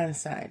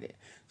blindsided.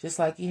 Just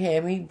like he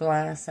had me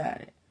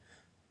blindsided.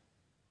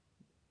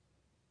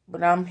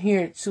 But I'm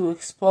here to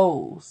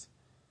expose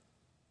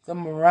the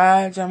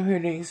Mirage. I'm here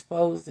to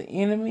expose the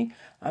enemy.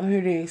 I'm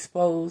here to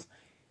expose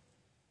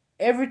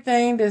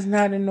everything that's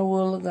not in the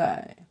will of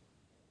God.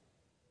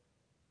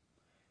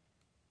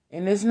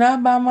 And it's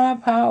not by my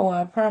power,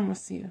 I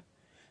promise you.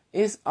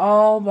 It's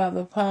all by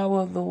the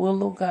power of the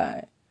will of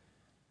God.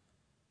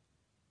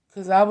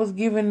 Because I was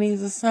given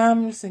these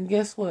assignments, and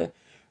guess what?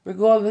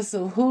 Regardless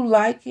of who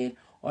like it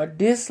or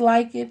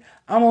dislike it,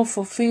 I'm going to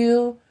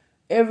fulfill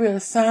every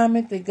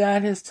assignment that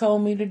God has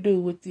told me to do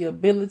with the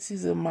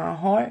abilities of my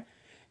heart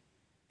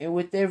and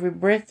with every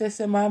breath that's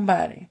in my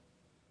body.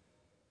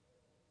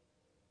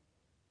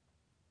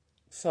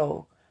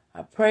 So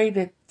I pray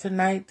that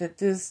tonight that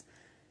this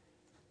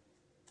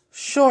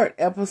short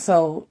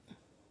episode,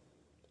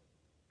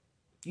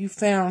 you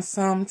found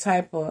some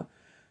type of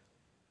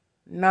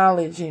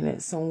knowledge in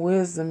it, some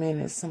wisdom in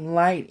it, some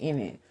light in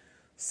it,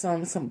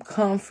 some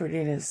comfort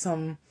in it,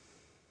 some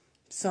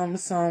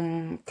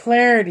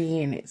clarity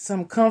in it,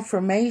 some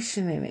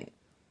confirmation in it.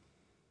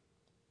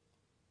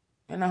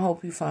 And I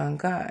hope you find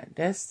God.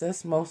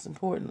 That's most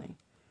importantly.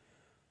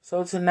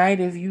 So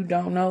tonight, if you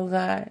don't know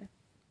God,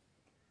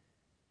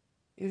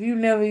 if you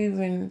never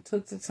even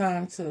took the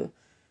time to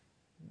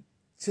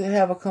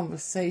have a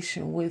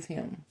conversation with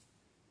him,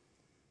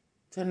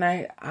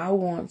 tonight I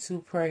want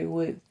to pray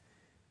with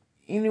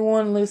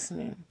anyone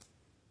listening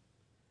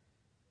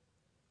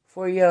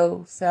for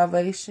your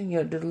salvation,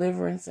 your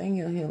deliverance, and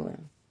your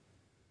healing.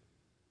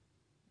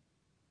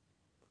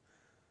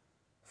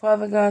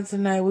 Father God,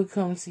 tonight we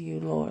come to you,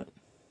 Lord,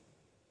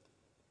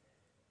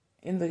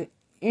 in the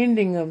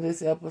ending of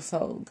this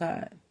episode,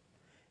 God.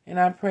 And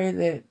I pray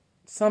that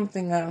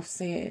something I've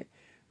said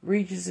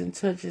reaches and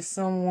touches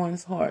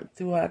someone's heart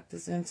throughout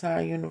this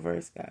entire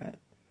universe, God.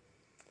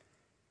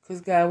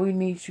 Because, God, we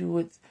need you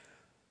with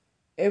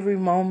every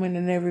moment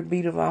and every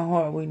beat of our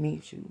heart. We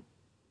need you.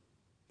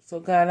 So,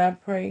 God, I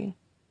pray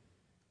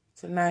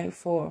tonight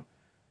for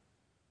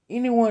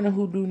anyone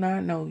who do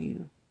not know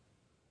you,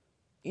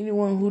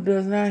 anyone who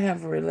does not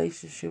have a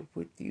relationship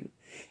with you,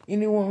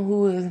 anyone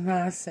who is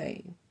not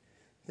saved,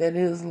 that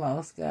is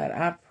lost, God.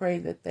 I pray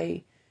that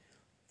they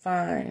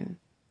find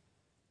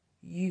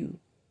you.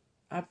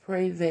 I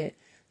pray that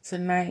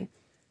tonight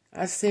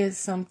I said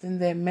something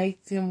that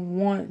make them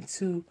want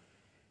to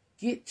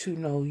get to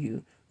know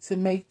you, to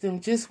make them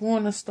just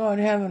want to start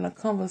having a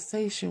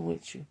conversation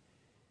with you.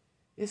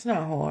 It's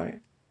not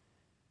hard.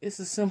 It's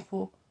a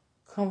simple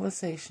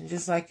conversation,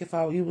 just like if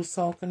you was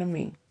talking to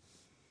me.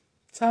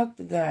 Talk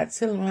to God.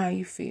 Tell him how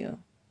you feel.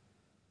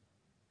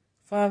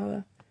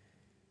 Father,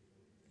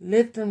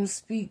 let them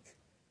speak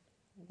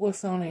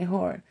what's on their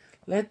heart.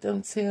 Let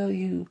them tell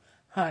you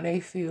how they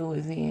feel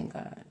within,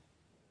 God.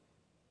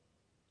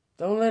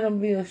 Don't let them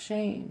be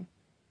ashamed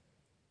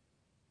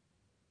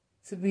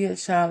to be a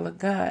child of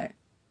God.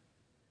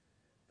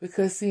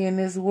 Because, see, in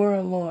this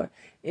world, Lord,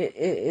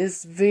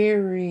 it's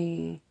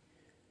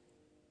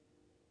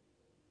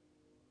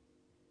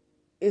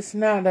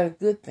not a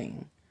good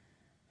thing.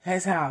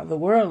 That's how the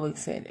world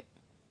looks at it.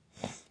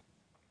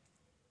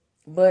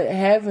 But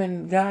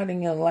having God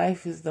in your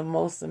life is the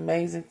most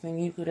amazing thing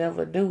you could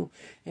ever do.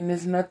 And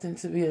there's nothing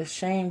to be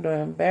ashamed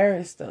or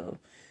embarrassed of.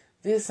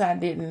 This I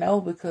didn't know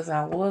because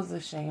I was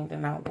ashamed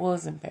and I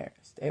was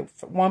embarrassed at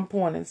one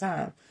point in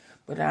time.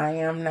 but I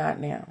am not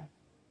now.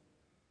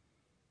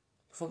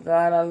 For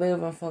God I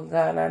live and for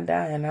God I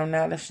die, and I'm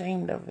not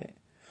ashamed of it,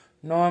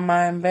 nor am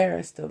I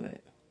embarrassed of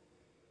it.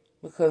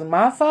 Because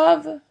my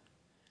Father,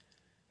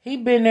 He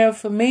been there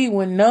for me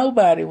when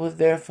nobody was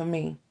there for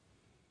me.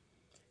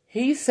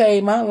 He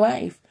saved my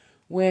life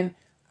when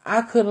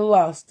I could have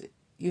lost it.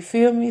 You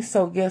feel me?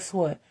 So guess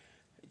what?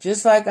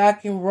 Just like I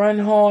can run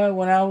hard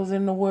when I was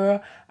in the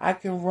world, I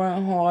can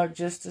run hard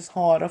just as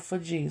harder for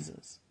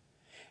Jesus.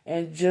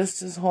 And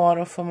just as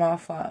harder for my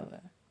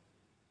Father.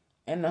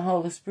 And the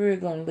Holy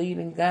Spirit going to lead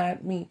and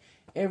guide me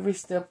every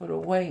step of the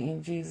way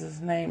in Jesus'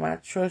 name. I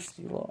trust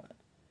you, Lord.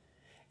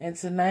 And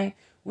tonight,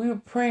 we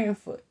are praying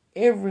for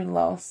every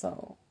lost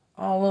soul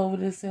all over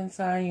this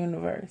entire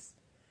universe.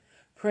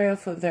 Praying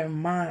for their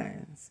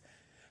minds.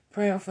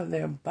 Praying for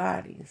their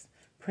bodies.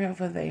 Praying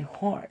for their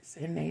hearts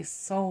and their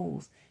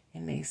souls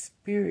and their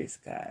spirits,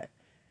 God.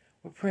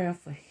 We're praying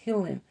for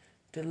healing,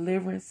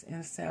 deliverance,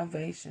 and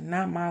salvation.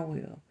 Not my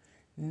will.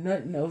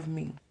 Nothing of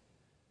me.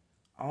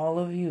 All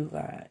of you,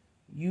 God.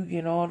 You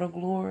get all the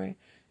glory.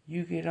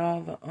 You get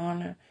all the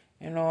honor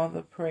and all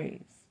the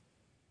praise.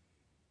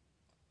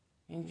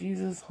 In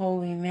Jesus'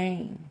 holy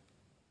name,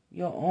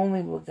 your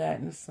only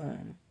begotten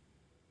Son.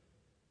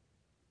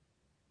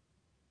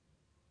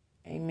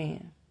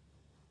 Amen.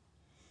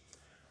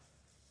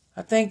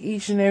 I thank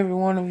each and every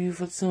one of you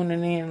for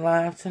tuning in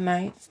live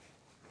tonight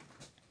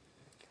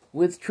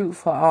with Truth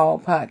for All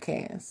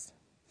podcast.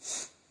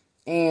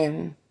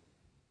 And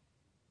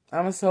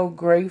I'm so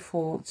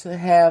grateful to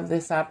have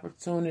this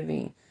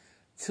opportunity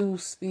to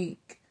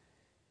speak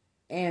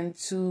and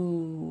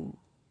to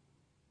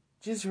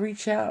just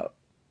reach out,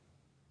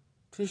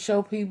 to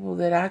show people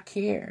that I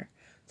care,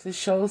 to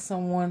show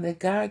someone that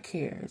God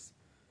cares,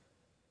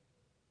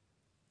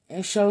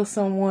 and show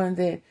someone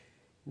that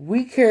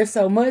we care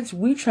so much,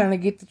 we trying to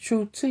get the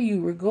truth to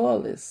you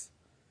regardless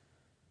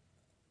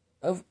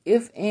of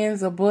if,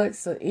 ands, or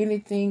buts, or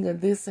anything, or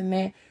this and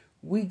that.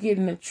 We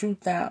getting the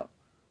truth out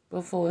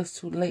before it's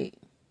too late.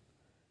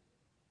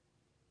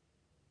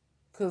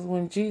 Because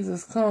when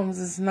Jesus comes,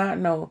 it's not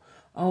no,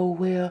 oh,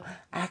 well,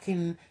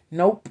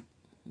 nope.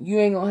 You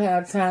ain't going to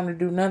have time to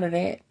do none of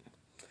that.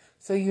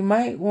 So you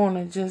might want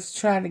to just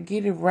try to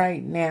get it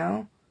right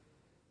now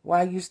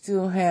while you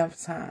still have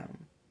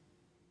time.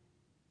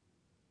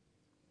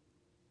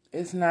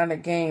 It's not a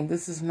game.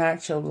 This is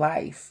not your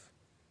life.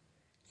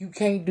 You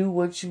can't do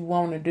what you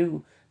want to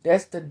do.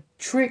 That's the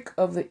trick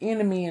of the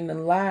enemy and the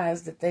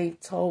lies that they've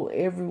told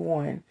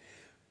everyone.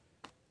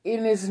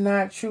 It is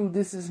not true.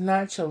 This is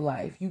not your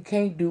life. You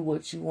can't do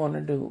what you want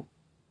to do.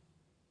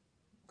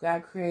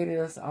 God created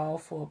us all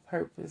for a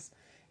purpose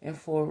and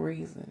for a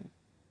reason.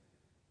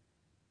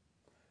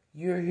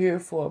 You're here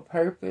for a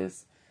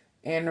purpose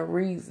and a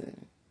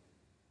reason.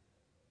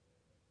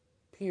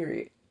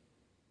 Period.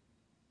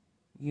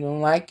 You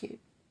don't like it?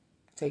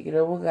 Take it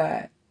up with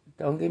God.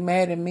 Don't get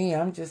mad at me.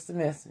 I'm just a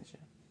messenger.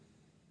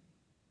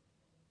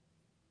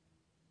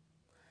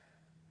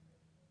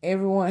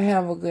 Everyone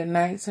have a good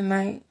night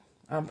tonight.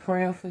 I'm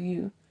praying for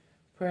you.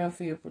 Praying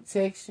for your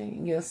protection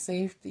and your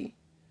safety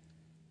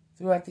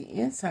throughout the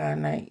entire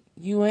night.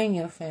 You and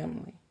your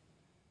family.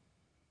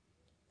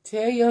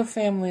 Tell your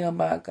family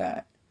about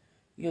God.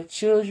 Your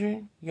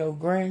children, your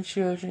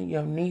grandchildren,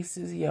 your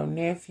nieces, your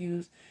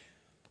nephews,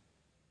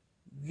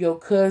 your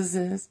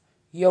cousins,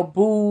 your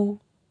boo,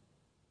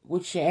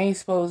 which you ain't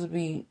supposed to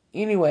be.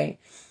 Anyway,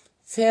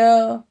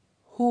 tell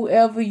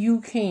whoever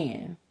you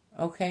can,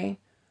 okay,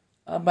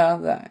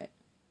 about God.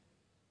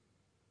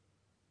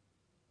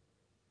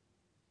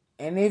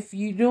 And if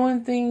you're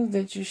doing things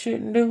that you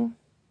shouldn't do,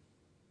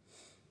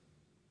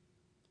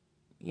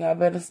 y'all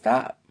better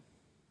stop.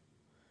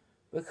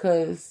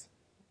 Because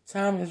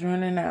time is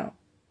running out.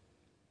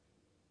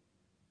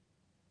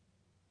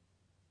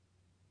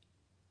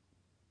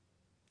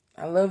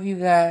 I love you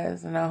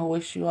guys, and I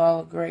wish you all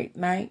a great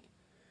night.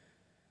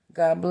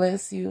 God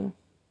bless you.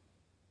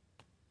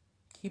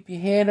 Keep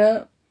your head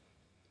up.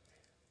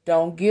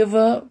 Don't give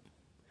up.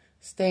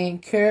 Stay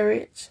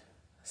encouraged.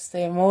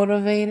 Stay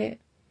motivated.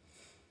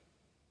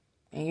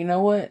 And you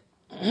know what?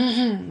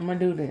 I'm going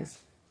to do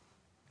this.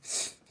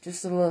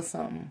 Just a little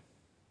something.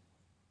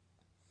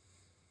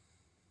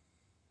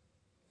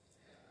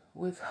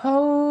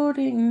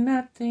 Withholding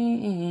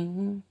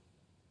nothing.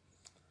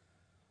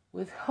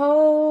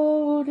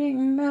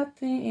 Withholding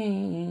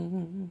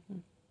nothing.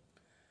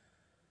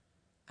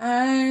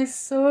 I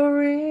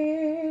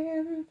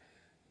surrender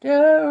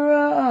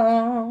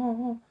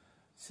all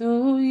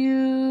to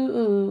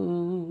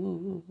you.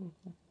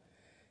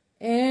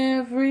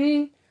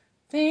 Everything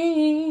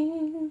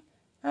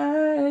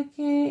I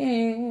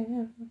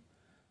give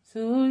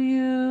to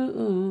you.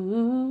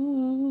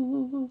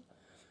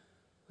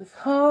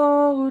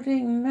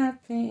 Withholding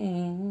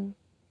nothing.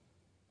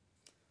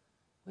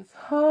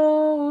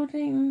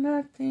 Withholding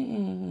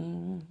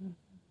nothing.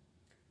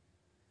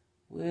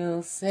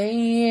 We'll say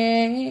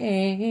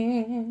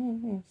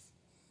yes,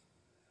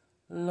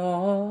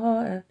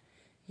 Lord,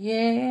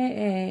 yes.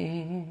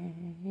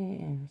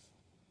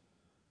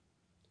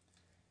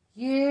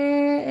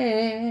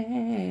 Yes,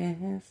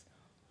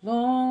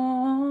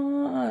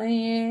 Lord,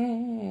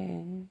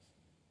 yes.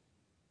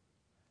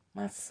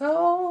 My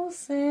soul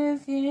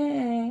says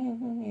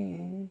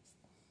yes.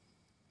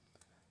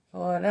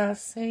 Lord, I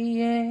say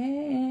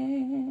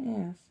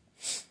yes.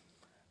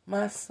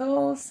 My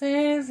soul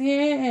says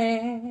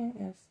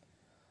yes.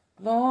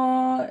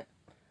 Lord,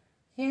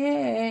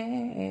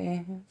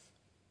 yes.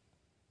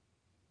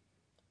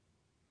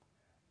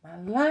 My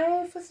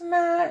life is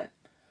not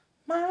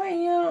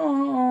my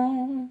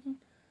own.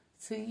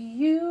 To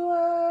you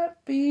I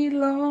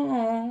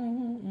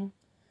belong.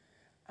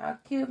 I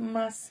give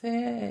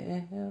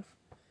myself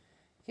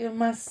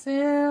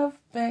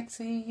back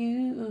to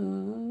you.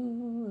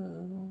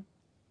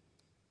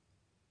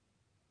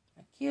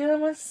 I give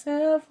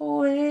myself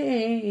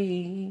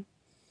away.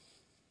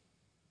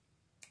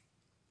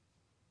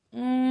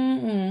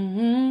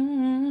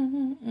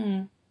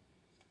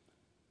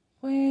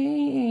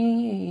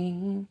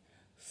 Wait,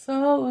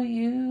 so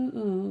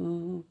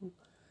you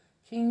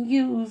can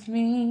use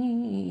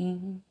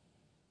me.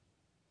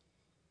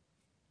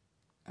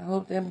 I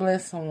hope that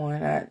bless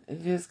someone.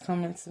 It just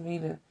coming to me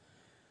to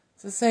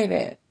say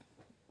that.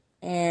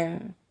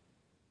 And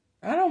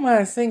I don't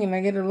mind singing. I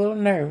get a little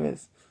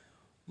nervous.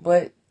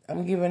 But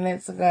I'm giving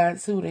that to God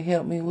too to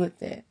help me with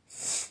that.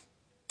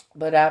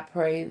 But I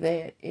pray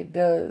that it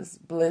does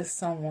bless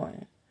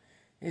someone.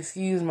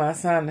 Excuse my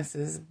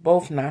sinuses.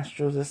 Both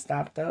nostrils are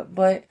stopped up.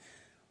 But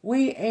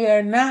we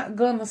are not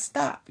going to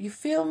stop. You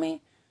feel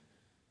me?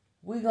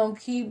 We're going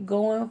to keep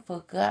going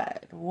for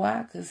God.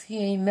 Why? Because He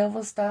ain't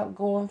never stopped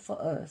going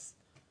for us.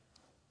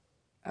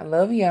 I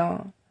love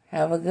y'all.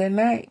 Have a good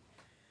night.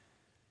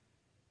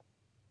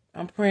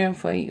 I'm praying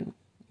for you.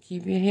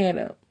 Keep your head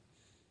up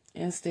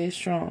and stay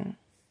strong.